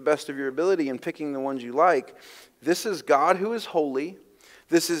keeping it to the best of your ability and picking the ones you like. This is God who is holy.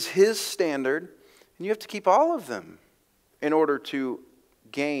 This is His standard. And you have to keep all of them in order to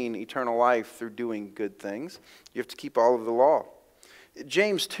gain eternal life through doing good things. You have to keep all of the law.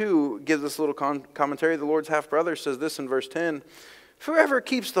 James 2 gives us a little commentary. The Lord's half-brother says this in verse 10. Whoever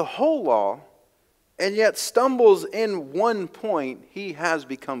keeps the whole law and yet stumbles in one point, he has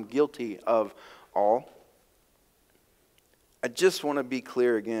become guilty of all. I just want to be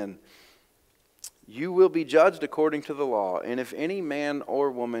clear again. You will be judged according to the law, and if any man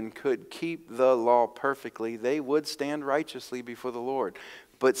or woman could keep the law perfectly, they would stand righteously before the Lord.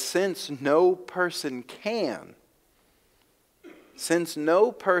 But since no person can,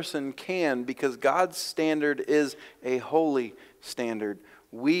 because God's standard is a holy standard,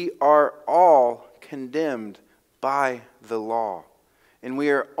 we are all condemned by the law, and we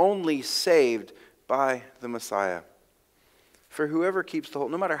are only saved by the Messiah. For whoever keeps the whole,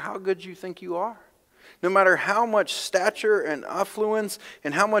 no matter how good you think you are, no matter how much stature and affluence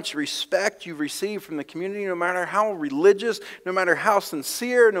and how much respect you've received from the community, no matter how religious, no matter how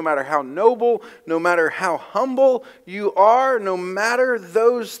sincere, no matter how noble, no matter how humble you are, no matter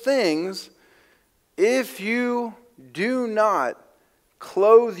those things, if you do not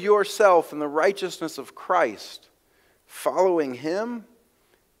clothe yourself in the righteousness of Christ, following Him,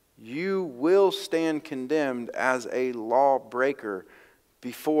 you will stand condemned as a lawbreaker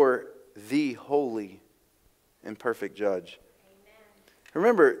before the holy and perfect judge. Amen.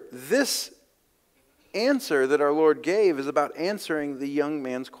 Remember, this answer that our Lord gave is about answering the young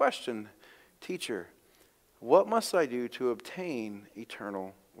man's question. Teacher, what must I do to obtain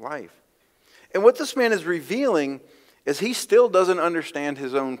eternal life? And what this man is revealing is he still doesn't understand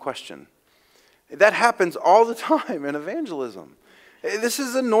his own question. That happens all the time in evangelism. This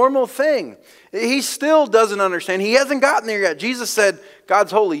is a normal thing. He still doesn't understand. He hasn't gotten there yet. Jesus said,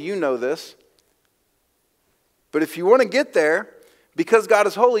 God's holy, you know this. But if you want to get there, because God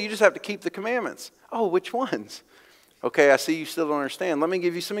is holy, you just have to keep the commandments. Oh, which ones? Okay, I see you still don't understand. Let me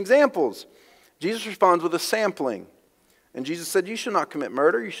give you some examples. Jesus responds with a sampling. And Jesus said, you should not commit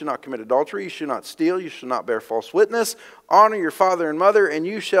murder, you should not commit adultery, you should not steal, you should not bear false witness, honor your father and mother, and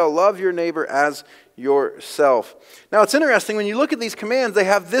you shall love your neighbor as yourself. Now it's interesting, when you look at these commands, they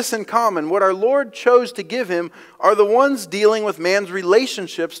have this in common. What our Lord chose to give him are the ones dealing with man's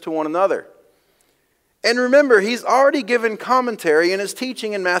relationships to one another. And remember, he's already given commentary in his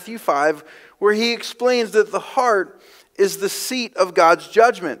teaching in Matthew 5, where he explains that the heart is the seat of God's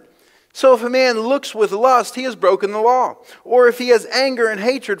judgment. So if a man looks with lust, he has broken the law. Or if he has anger and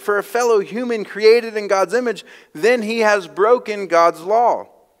hatred for a fellow human created in God's image, then he has broken God's law.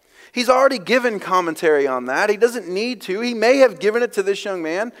 He's already given commentary on that. He doesn't need to. He may have given it to this young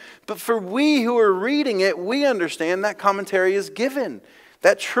man. But for we who are reading it, we understand that commentary is given.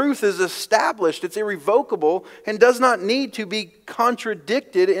 That truth is established. It's irrevocable and does not need to be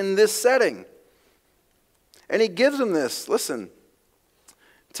contradicted in this setting. And he gives him this. Listen.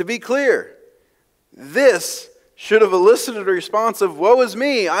 To be clear, this should have elicited a response of, woe is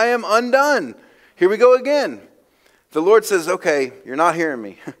me, I am undone. Here we go again. The Lord says, okay, you're not hearing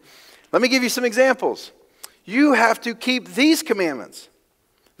me. Let me give you some examples. You have to keep these commandments.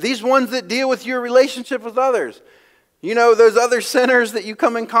 These ones that deal with your relationship with others. You know, those other sinners that you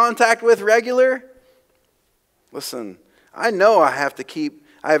come in contact with regular. Listen, I know I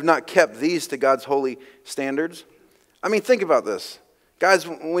have not kept these to God's holy standards. I mean, think about this. Guys,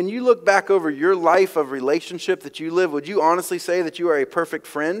 when you look back over your life of relationship that you live, would you honestly say that you are a perfect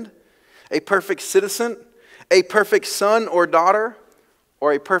friend, a perfect citizen, a perfect son or daughter,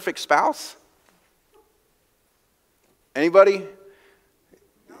 or a perfect spouse? Anybody?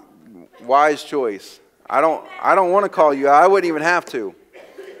 Wise choice. I don't want to call you out. I wouldn't even have to.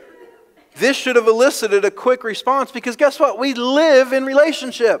 This should have elicited a quick response because guess what? We live in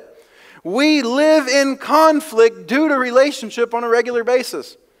relationship. We live in conflict due to relationship on a regular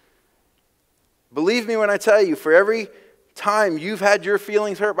basis. Believe me when I tell you, for every time you've had your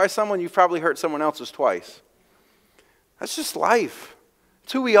feelings hurt by someone, you've probably hurt someone else's twice. That's just life.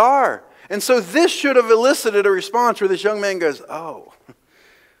 It's who we are. And so this should have elicited a response where this young man goes, oh,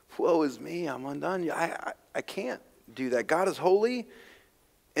 woe is me, I'm undone. I can't do that. God is holy,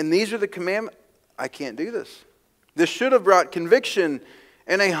 and these are the commandments. I can't do this. This should have brought conviction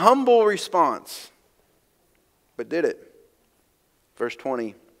and a humble response. But did it? Verse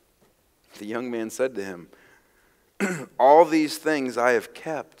 20, the young man said to him, all these things I have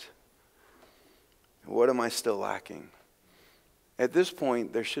kept. What am I still lacking? At this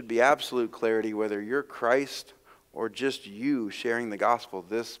point, there should be absolute clarity whether you're Christ or just you sharing the gospel.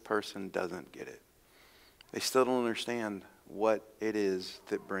 This person doesn't get it. They still don't understand what it is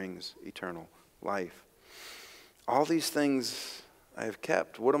that brings eternal life. All these things I have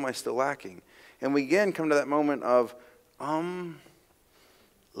kept. What am I still lacking? And we again come to that moment of,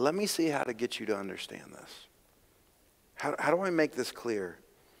 let me see how to get you to understand this. How do I make this clear?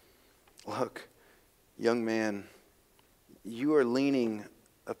 Look, young man, you are leaning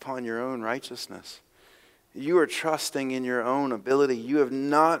upon your own righteousness. You are trusting in your own ability. You have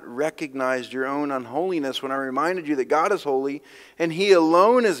not recognized your own unholiness when I reminded you that God is holy and He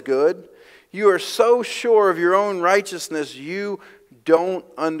alone is good. You are so sure of your own righteousness, you don't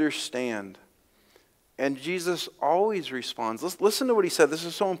understand. And Jesus always responds. Listen to what He said. This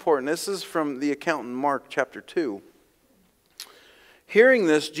is so important. This is from the account in Mark chapter 2. Hearing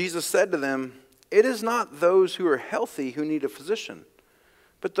this, Jesus said to them, it is not those who are healthy who need a physician,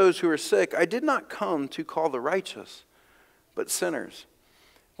 but those who are sick. I did not come to call the righteous, but sinners.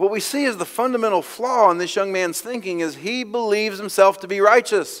 What we see as the fundamental flaw in this young man's thinking is he believes himself to be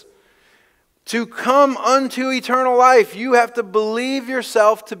righteous. To come unto eternal life, you have to believe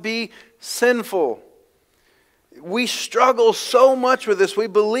yourself to be sinful. We struggle so much with this. We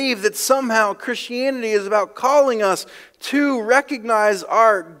believe that somehow Christianity is about calling us to recognize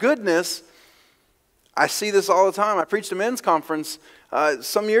our goodness. I see this all the time. I preached a men's conference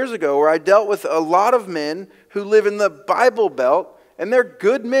some years ago where I dealt with a lot of men who live in the Bible Belt, and they're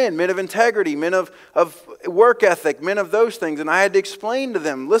good men of integrity, men of work ethic, men of those things. And I had to explain to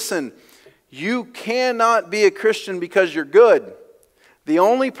them, listen, you cannot be a Christian because you're good. The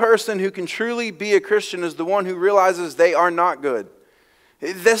only person who can truly be a Christian is the one who realizes they are not good.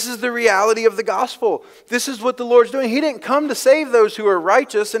 This is the reality of the gospel. This is what the Lord's doing. He didn't come to save those who are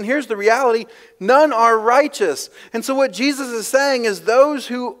righteous, and here's the reality, none are righteous. And so what Jesus is saying is those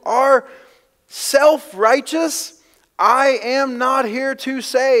who are self-righteous, I am not here to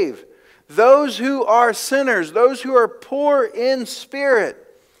save. Those who are sinners, those who are poor in spirit,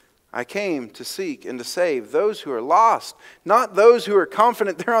 I came to seek and to save those who are lost, not those who are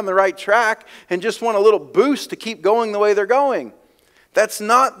confident they're on the right track and just want a little boost to keep going the way they're going. That's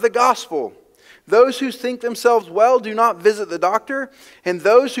not the gospel. Those who think themselves well do not visit the doctor, and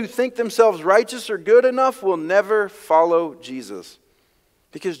those who think themselves righteous or good enough will never follow Jesus.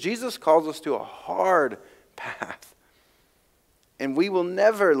 Because Jesus calls us to a hard path. And we will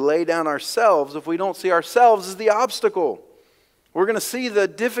never lay down ourselves if we don't see ourselves as the obstacle. We're going to see the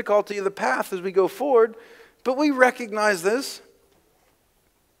difficulty of the path as we go forward, but we recognize this.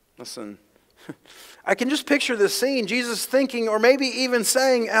 Listen, I can just picture this scene, Jesus thinking, or maybe even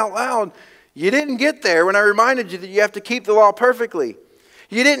saying out loud, you didn't get there when I reminded you that you have to keep the law perfectly.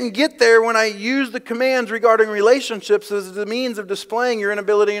 You didn't get there when I used the commands regarding relationships as the means of displaying your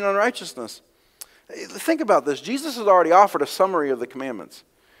inability and unrighteousness. Think about this. Jesus has already offered a summary of the commandments.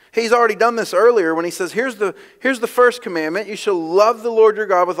 He's already done this earlier when he says, here's the first commandment. You shall love the Lord your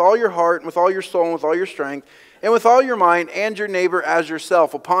God with all your heart, and with all your soul, and with all your strength, and with all your mind, and your neighbor as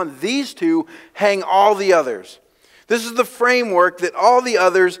yourself. Upon these two hang all the others. This is the framework that all the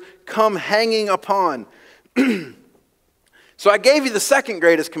others come hanging upon. So I gave you the second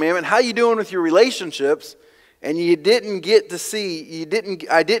greatest commandment. How you doing with your relationships? And you didn't get to see,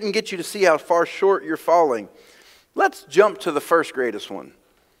 I didn't get you to see how far short you're falling. Let's jump to the first greatest one.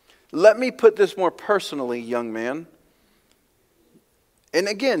 Let me put this more personally, young man. And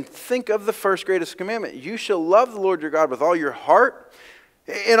again, think of the first greatest commandment. You shall love the Lord your God with all your heart.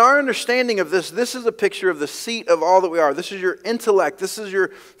 In our understanding of this, this is a picture of the seat of all that we are. This is your intellect. This is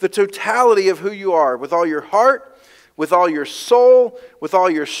the totality of who you are. With all your heart, with all your soul, with all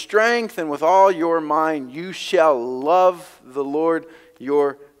your strength, and with all your mind, you shall love the Lord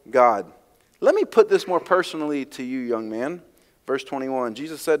your God. Let me put this more personally to you, young man. Verse 21,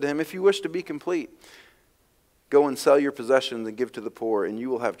 Jesus said to him, if you wish to be complete, go and sell your possessions and give to the poor, and you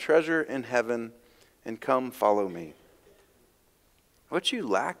will have treasure in heaven, and come follow me. What you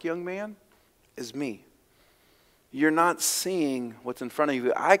lack, young man, is me. You're not seeing what's in front of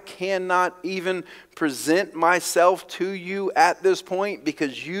you. I cannot even present myself to you at this point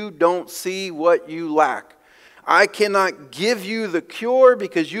because you don't see what you lack. I cannot give you the cure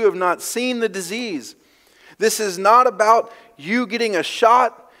because you have not seen the disease. This is not about you getting a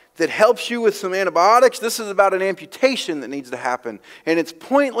shot that helps you with some antibiotics. This is about an amputation that needs to happen. And it's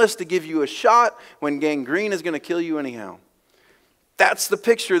pointless to give you a shot when gangrene is going to kill you anyhow. That's the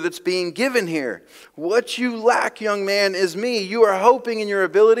picture that's being given here. What you lack, young man, is me. You are hoping in your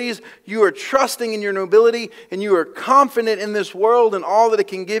abilities, you are trusting in your nobility, and you are confident in this world and all that it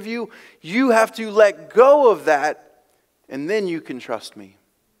can give you. You have to let go of that, and then you can trust me.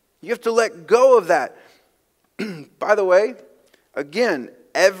 You have to let go of that. By the way, again,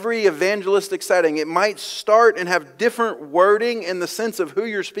 every evangelistic setting, it might start and have different wording in the sense of who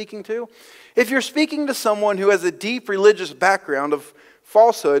you're speaking to. If you're speaking to someone who has a deep religious background of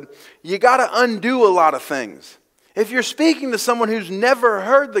falsehood, you got to undo a lot of things. If you're speaking to someone who's never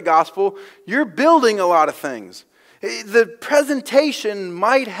heard the gospel, you're building a lot of things. The presentation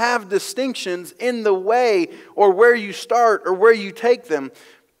might have distinctions in the way or where you start or where you take them,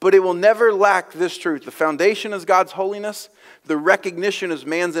 but it will never lack this truth. The foundation is God's holiness. The recognition is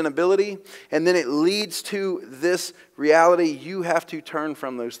man's inability. And then it leads to this reality. You have to turn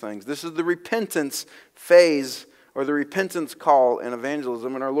from those things. This is the repentance phase or the repentance call in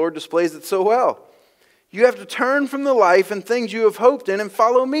evangelism. And our Lord displays it so well. You have to turn from the life and things you have hoped in and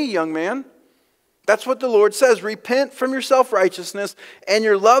follow me, young man. That's what the Lord says. Repent from your self-righteousness and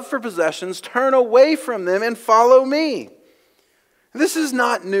your love for possessions. Turn away from them and follow me. This is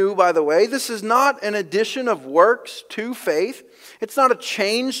not new, by the way. This is not an addition of works to faith. It's not a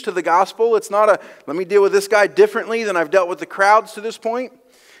change to the gospel. It's not a, let me deal with this guy differently than I've dealt with the crowds to this point.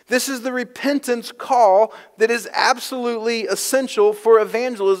 This is the repentance call that is absolutely essential for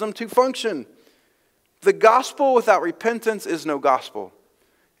evangelism to function. The gospel without repentance is no gospel,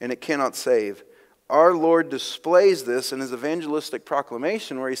 and it cannot save. Our Lord displays this in his evangelistic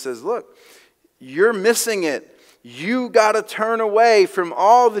proclamation where he says, look, you're missing it. You got to turn away from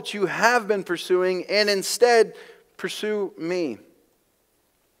all that you have been pursuing and instead pursue me.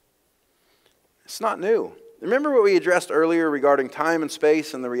 It's not new. Remember what we addressed earlier regarding time and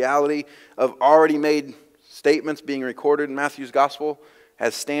space and the reality of already made statements being recorded in Matthew's gospel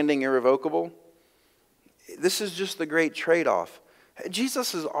as standing irrevocable? This is just the great trade-off.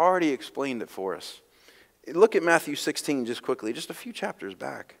 Jesus has already explained it for us. Look at Matthew 16 just quickly, just a few chapters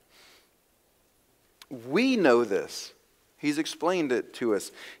back. We know this. He's explained it to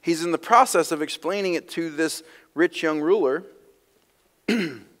us. He's in the process of explaining it to this rich young ruler.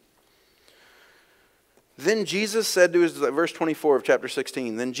 Then Jesus said to his, verse 24 of chapter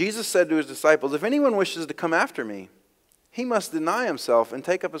 16, then Jesus said to his disciples, if anyone wishes to come after me, he must deny himself and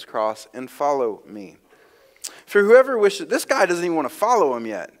take up his cross and follow me. For whoever wishes, this guy doesn't even want to follow him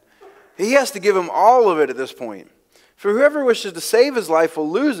yet. He has to give him all of it at this point. For whoever wishes to save his life will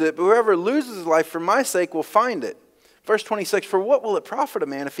lose it, but whoever loses his life for my sake will find it. Verse 26, for what will it profit a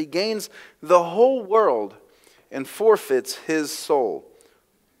man if he gains the whole world and forfeits his soul?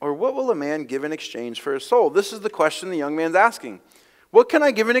 Or what will a man give in exchange for his soul? This is the question the young man's asking. What can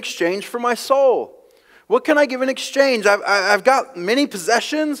I give in exchange for my soul? What can I give in exchange? I've got many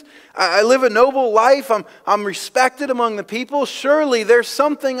possessions. I live a noble life. I'm respected among the people. Surely there's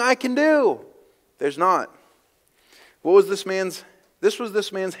something I can do. There's not. What was this man's? This was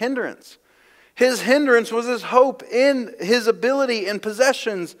this man's hindrance. His hindrance was his hope in his ability and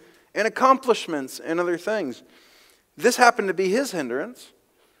possessions and accomplishments and other things. This happened to be his hindrance.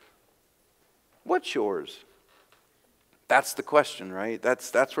 What's yours? That's the question, right?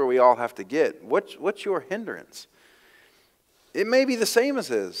 That's where we all have to get. What's your hindrance? It may be the same as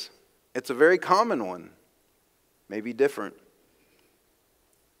his. It's a very common one. Maybe different.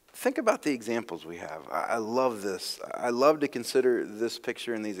 Think about the examples we have. I love this. I love to consider this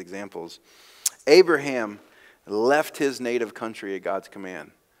picture in these examples. Abraham left his native country at God's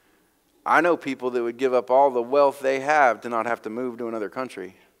command. I know people that would give up all the wealth they have to not have to move to another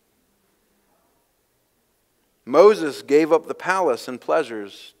country. Moses gave up the palace and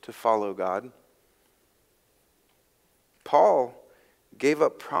pleasures to follow God. Paul gave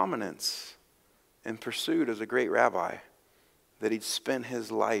up prominence and pursuit as a great rabbi that he'd spent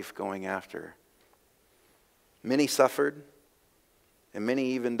his life going after. Many suffered, and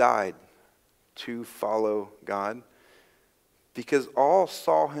many even died to follow God, because all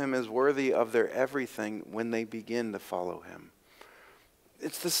saw him as worthy of their everything when they begin to follow him.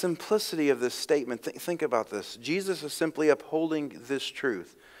 It's the simplicity of this statement. Think about this. Jesus is simply upholding this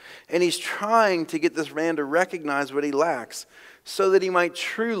truth. And he's trying to get this man to recognize what he lacks so that he might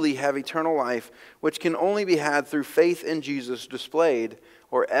truly have eternal life, which can only be had through faith in Jesus displayed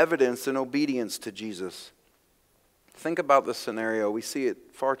or evidenced in obedience to Jesus. Think about this scenario. We see it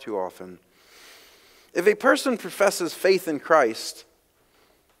far too often. If a person professes faith in Christ,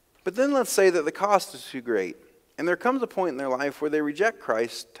 but then let's say that the cost is too great, And there comes a point in their life where they reject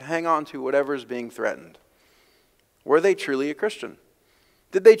Christ to hang on to whatever is being threatened. Were they truly a Christian?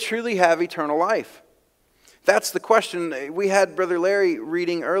 Did they truly have eternal life? That's the question. We had Brother Larry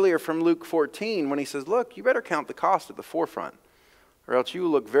reading earlier from Luke 14 when he says, look, you better count the cost at the forefront, or else you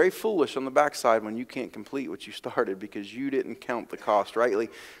will look very foolish on the backside when you can't complete what you started because you didn't count the cost rightly.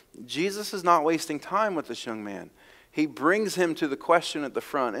 Jesus is not wasting time with this young man. He brings him to the question at the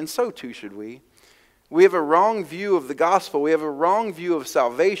front, and so too should we. We have a wrong view of the gospel. We have a wrong view of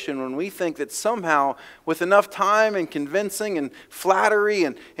salvation when we think that somehow with enough time and convincing and flattery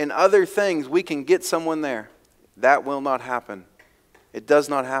and other things, we can get someone there. That will not happen. It does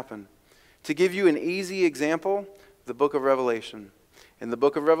not happen. To give you an easy example, the book of Revelation. In the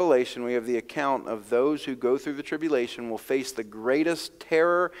book of Revelation, we have the account of those who go through the tribulation will face the greatest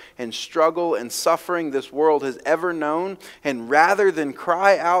terror and struggle and suffering this world has ever known. And rather than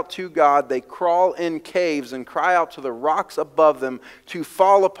cry out to God, they crawl in caves and cry out to the rocks above them to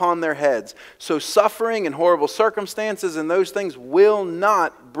fall upon their heads. So suffering and horrible circumstances and those things will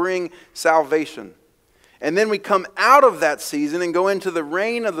not bring salvation. And then we come out of that season and go into the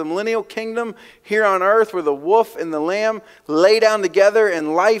reign of the millennial kingdom here on earth where the wolf and the lamb lay down together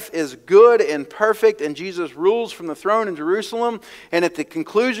and life is good and perfect and Jesus rules from the throne in Jerusalem. And at the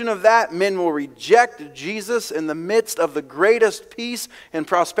conclusion of that, men will reject Jesus in the midst of the greatest peace and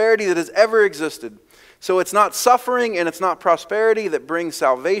prosperity that has ever existed. So it's not suffering and it's not prosperity that brings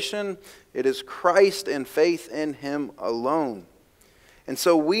salvation. It is Christ and faith in Him alone. And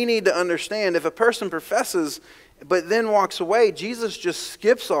so we need to understand if a person professes but then walks away, Jesus just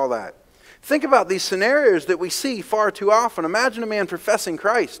skips all that. Think about these scenarios that we see far too often. Imagine a man professing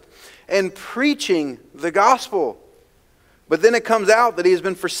Christ and preaching the gospel. But then it comes out that he has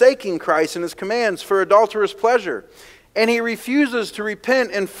been forsaking Christ and His commands for adulterous pleasure. And he refuses to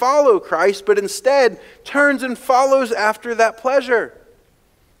repent and follow Christ, but instead turns and follows after that pleasure.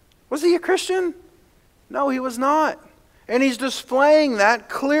 Was he a Christian? No, he was not. And he's displaying that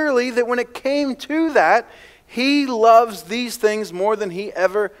clearly that when it came to that, he loves these things more than he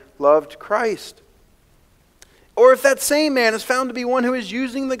ever loved Christ. Or if that same man is found to be one who is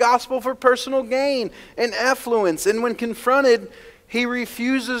using the gospel for personal gain and affluence, and when confronted, he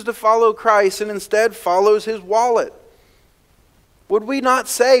refuses to follow Christ and instead follows his wallet. Would we not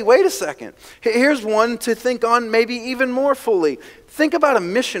say, wait a second, here's one to think on maybe even more fully. Think about a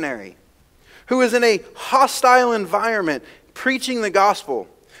missionary who is in a hostile environment preaching the gospel,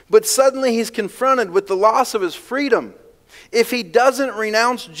 but suddenly he's confronted with the loss of his freedom. If he doesn't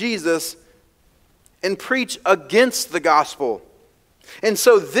renounce Jesus and preach against the gospel. And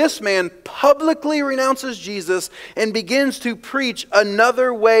so this man publicly renounces Jesus and begins to preach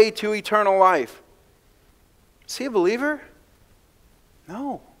another way to eternal life. Is he a believer?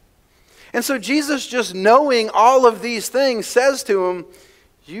 No. And so Jesus, just knowing all of these things, says to him,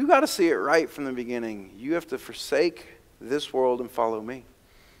 you got to see it right from the beginning. You have to forsake this world and follow me.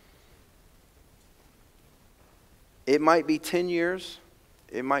 It might be 10 years.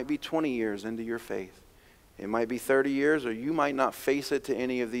 It might be 20 years into your faith. It might be 30 years, or you might not face it to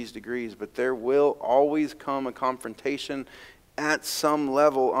any of these degrees. But there will always come a confrontation at some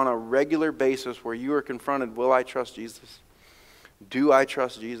level on a regular basis where you are confronted, will I trust Jesus? Do I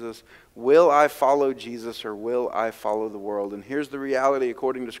trust Jesus? Will I follow Jesus, or will I follow the world? And here's the reality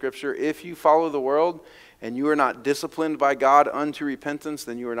according to Scripture. If you follow the world and you are not disciplined by God unto repentance,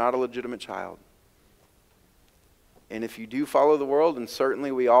 then you are not a legitimate child. And if you do follow the world, and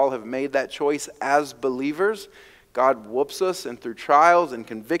certainly we all have made that choice as believers, God whoops us, and through trials and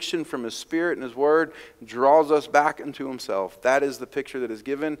conviction from His Spirit and His Word, draws us back into Himself. That is the picture that is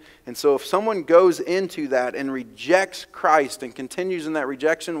given. And so if someone goes into that and rejects Christ and continues in that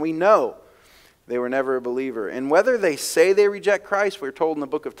rejection, we know they were never a believer. And whether they say they reject Christ, we're told in the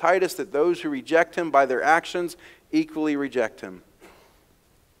book of Titus that those who reject Him by their actions equally reject Him.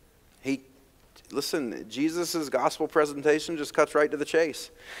 Listen, Jesus' gospel presentation just cuts right to the chase.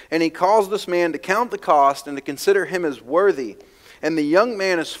 And He calls this man to count the cost and to consider him as worthy. And the young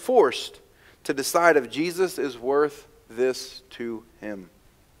man is forced to decide if Jesus is worth this to him.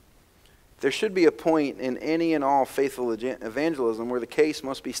 There should be a point in any and all faithful evangelism where the case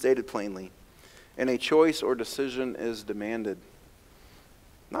must be stated plainly, and a choice or decision is demanded.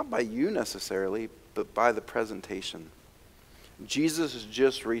 Not by you necessarily, but by the presentation. Jesus has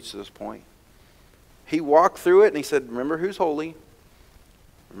just reached this point. He walked through it and He said, remember who's holy.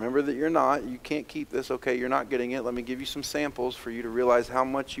 Remember that you're not. You can't keep this. Okay, you're not getting it. Let me give you some samples for you to realize how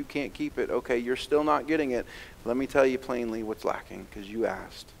much you can't keep it. Okay, you're still not getting it. Let me tell you plainly what's lacking because you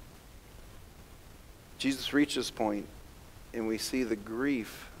asked. Jesus reached this point and we see the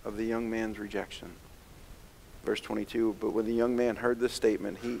grief of the young man's rejection. Verse 22, but when the young man heard this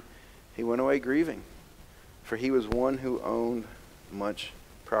statement, he went away grieving, for he was one who owned much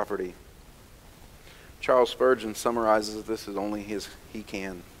property. Charles Spurgeon summarizes this as only he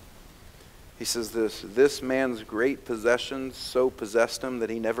can. He says this man's great possessions so possessed him that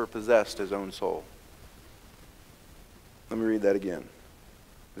he never possessed his own soul. Let me read that again.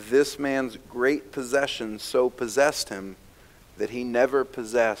 This man's great possessions so possessed him that he never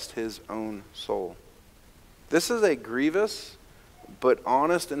possessed his own soul. This is a grievous but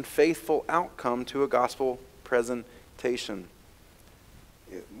honest and faithful outcome to a gospel presentation.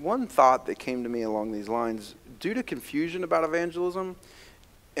 One thought that came to me along these lines, due to confusion about evangelism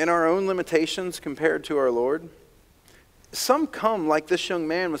and our own limitations compared to our Lord, some come like this young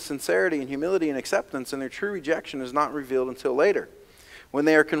man with sincerity and humility and acceptance, and their true rejection is not revealed until later, when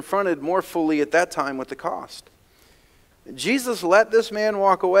they are confronted more fully at that time with the cost. Jesus let this man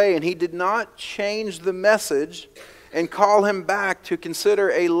walk away, and he did not change the message and call him back to consider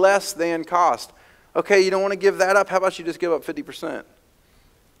a less than cost. Okay, you don't want to give that up? How about you just give up 50%?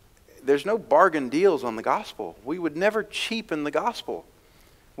 There's no bargain deals on the gospel. We would never cheapen the gospel.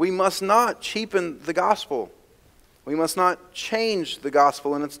 We must not cheapen the gospel. We must not change the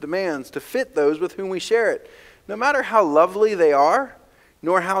gospel and its demands to fit those with whom we share it, no matter how lovely they are,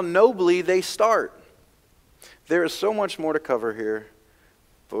 nor how nobly they start. There is so much more to cover here,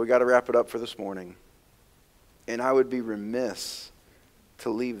 but we got to wrap it up for this morning. And I would be remiss to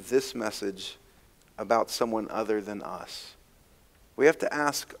leave this message about someone other than us. We have to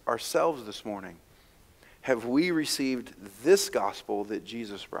ask ourselves this morning, have we received this gospel that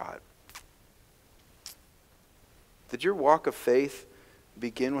Jesus brought? Did your walk of faith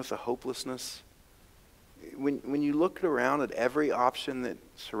begin with a hopelessness? When you looked around at every option that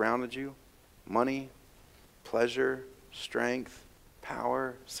surrounded you, money, pleasure, strength,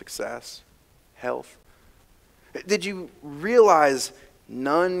 power, success, health, did you realize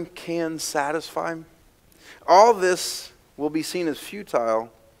none can satisfy? All this will be seen as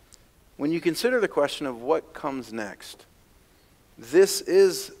futile when you consider the question of what comes next. This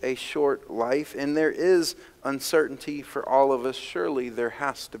is a short life, and there is uncertainty for all of us. Surely there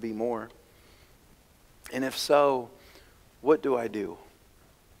has to be more. And if so, what do I do?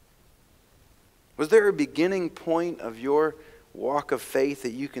 Was there a beginning point of your walk of faith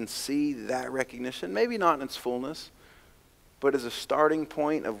that you can see that recognition? Maybe not in its fullness, but as a starting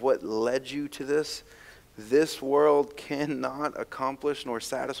point of what led you to this. This world cannot accomplish nor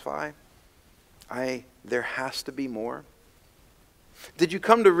satisfy. There has to be more. Did you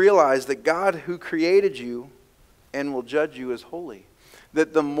come to realize that God who created you and will judge you is holy?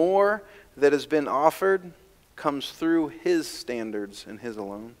 That the more that has been offered comes through His standards and His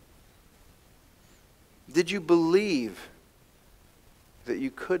alone? Did you believe that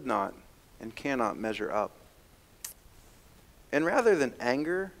you could not and cannot measure up? And rather than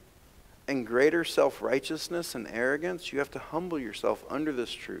anger and greater self-righteousness and arrogance, you have to humble yourself under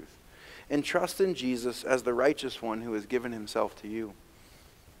this truth and trust in Jesus as the righteous one who has given Himself to you.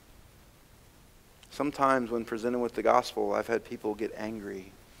 Sometimes when presented with the gospel, I've had people get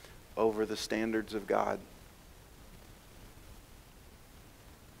angry over the standards of God.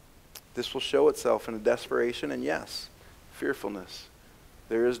 This will show itself in a desperation and, yes, fearfulness.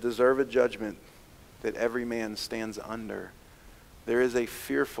 There is deserved judgment that every man stands under. There is a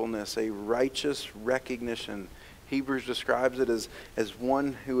fearfulness, a righteous recognition. Hebrews describes it as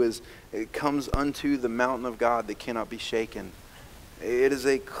one who comes unto the mountain of God that cannot be shaken. It is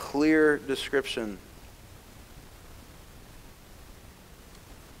a clear description.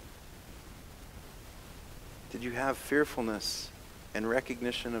 Did you have fearfulness and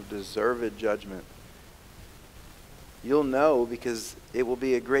recognition of deserved judgment? You'll know, because it will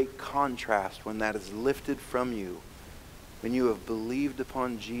be a great contrast when that is lifted from you, when you have believed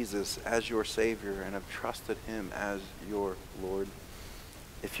upon Jesus as your Savior and have trusted Him as your Lord.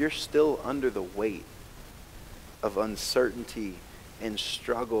 If you're still under the weight of uncertainty and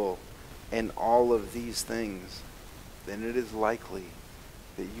struggle and all of these things, then it is likely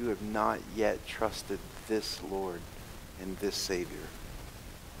that you have not yet trusted this Lord and this Savior.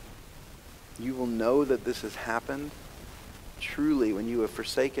 You will know that this has happened truly when you have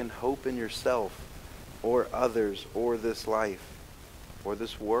forsaken hope in yourself or others or this life or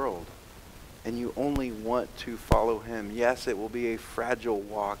this world, and you only want to follow Him. Yes, it will be a fragile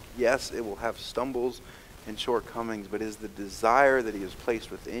walk. Yes, it will have stumbles and shortcomings, but it is the desire that He has placed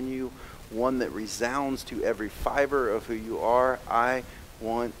within you, one that resounds to every fiber of who you are. I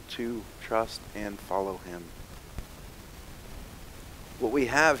want to trust and follow Him. What we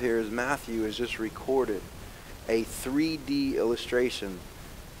have here is Matthew has just recorded a 3D illustration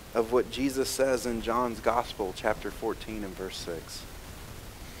of what Jesus says in John's Gospel, chapter 14 and verse 6.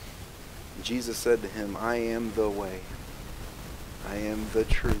 Jesus said to him, I am the way, I am the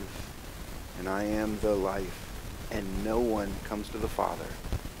truth, and I am the life, and no one comes to the Father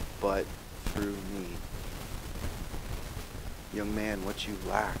but through me. Young man, what you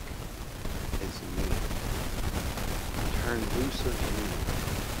lack is me. Turn loose of you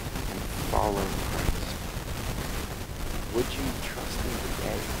and follow Christ. Would you trust him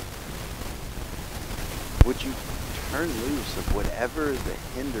today? Would you turn loose of whatever is the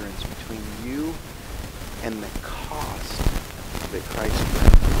hindrance between you and the cost that Christ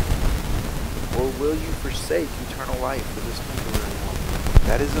brings? Or will you forsake eternal life for this temporary one?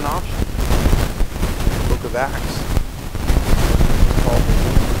 That is an option. In the book of Acts, Paul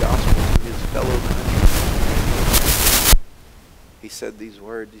presented the gospel to his fellow countrymen. He said these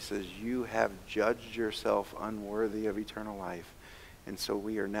words. He says, you have judged yourself unworthy of eternal life. And so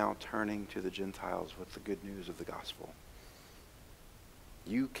we are now turning to the Gentiles with the good news of the gospel.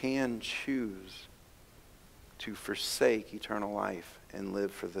 You can choose to forsake eternal life and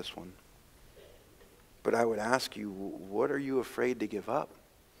live for this one. But I would ask you, what are you afraid to give up?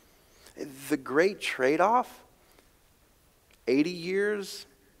 The great trade-off, 80 years,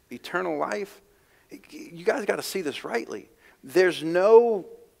 eternal life, you guys got to see this rightly. There's no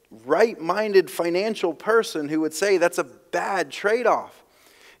right-minded financial person who would say that's a bad trade-off.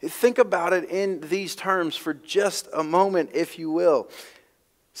 Think about it in these terms for just a moment, if you will.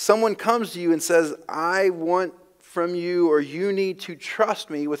 Someone comes to you and says, I want from you, or you need to trust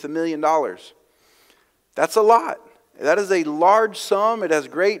me with $1 million. That's a lot. That is a large sum. It has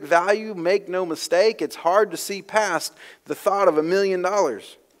great value. Make no mistake. It's hard to see past the thought of $1 million.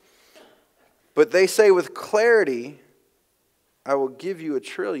 But they say with clarity, I will give you $1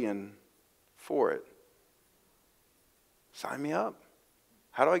 trillion for it. Sign me up.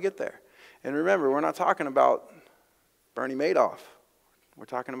 How do I get there? And remember, we're not talking about Bernie Madoff. We're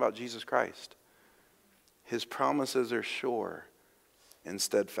talking about Jesus Christ. His promises are sure and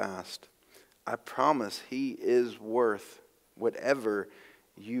steadfast. I promise he is worth whatever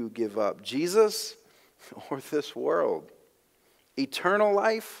you give up. Jesus or this world. Eternal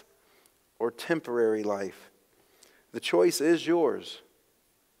life or temporary life. The choice is yours.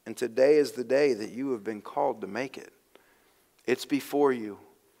 And today is the day that you have been called to make it. It's before you.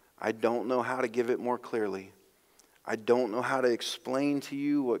 I don't know how to give it more clearly. I don't know how to explain to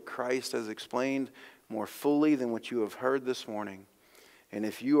you what Christ has explained more fully than what you have heard this morning. And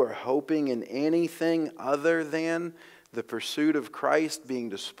if you are hoping in anything other than the pursuit of Christ being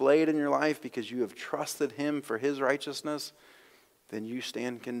displayed in your life because you have trusted him for his righteousness, then you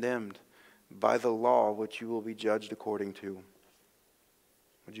stand condemned by the law which you will be judged according to.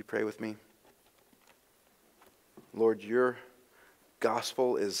 Would you pray with me? Lord, your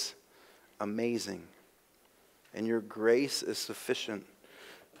gospel is amazing, and your grace is sufficient.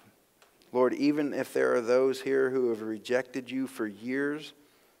 Lord, even if there are those here who have rejected you for years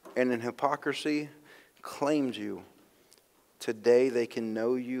and in hypocrisy claimed you, today they can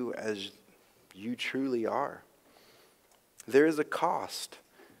know you as you truly are. There is a cost.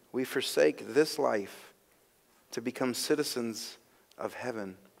 We forsake this life to become citizens of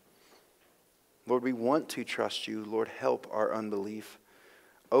heaven. Lord, we want to trust you. Lord, help our unbelief.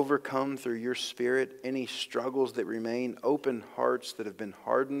 Overcome through your Spirit any struggles that remain, open hearts that have been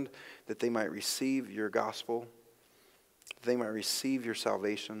hardened, that they might receive your gospel, that they might receive your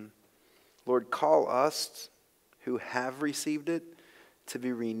salvation. Lord, call us who have received it to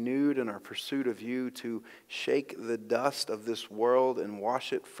be renewed in our pursuit of you, to shake the dust of this world and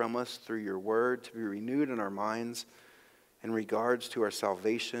wash it from us through your word, to be renewed in our minds in regards to our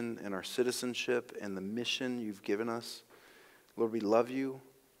salvation and our citizenship and the mission you've given us. Lord, we love you.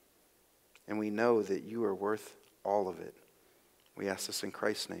 And we know that you are worth all of it. We ask this in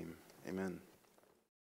Christ's name. Amen.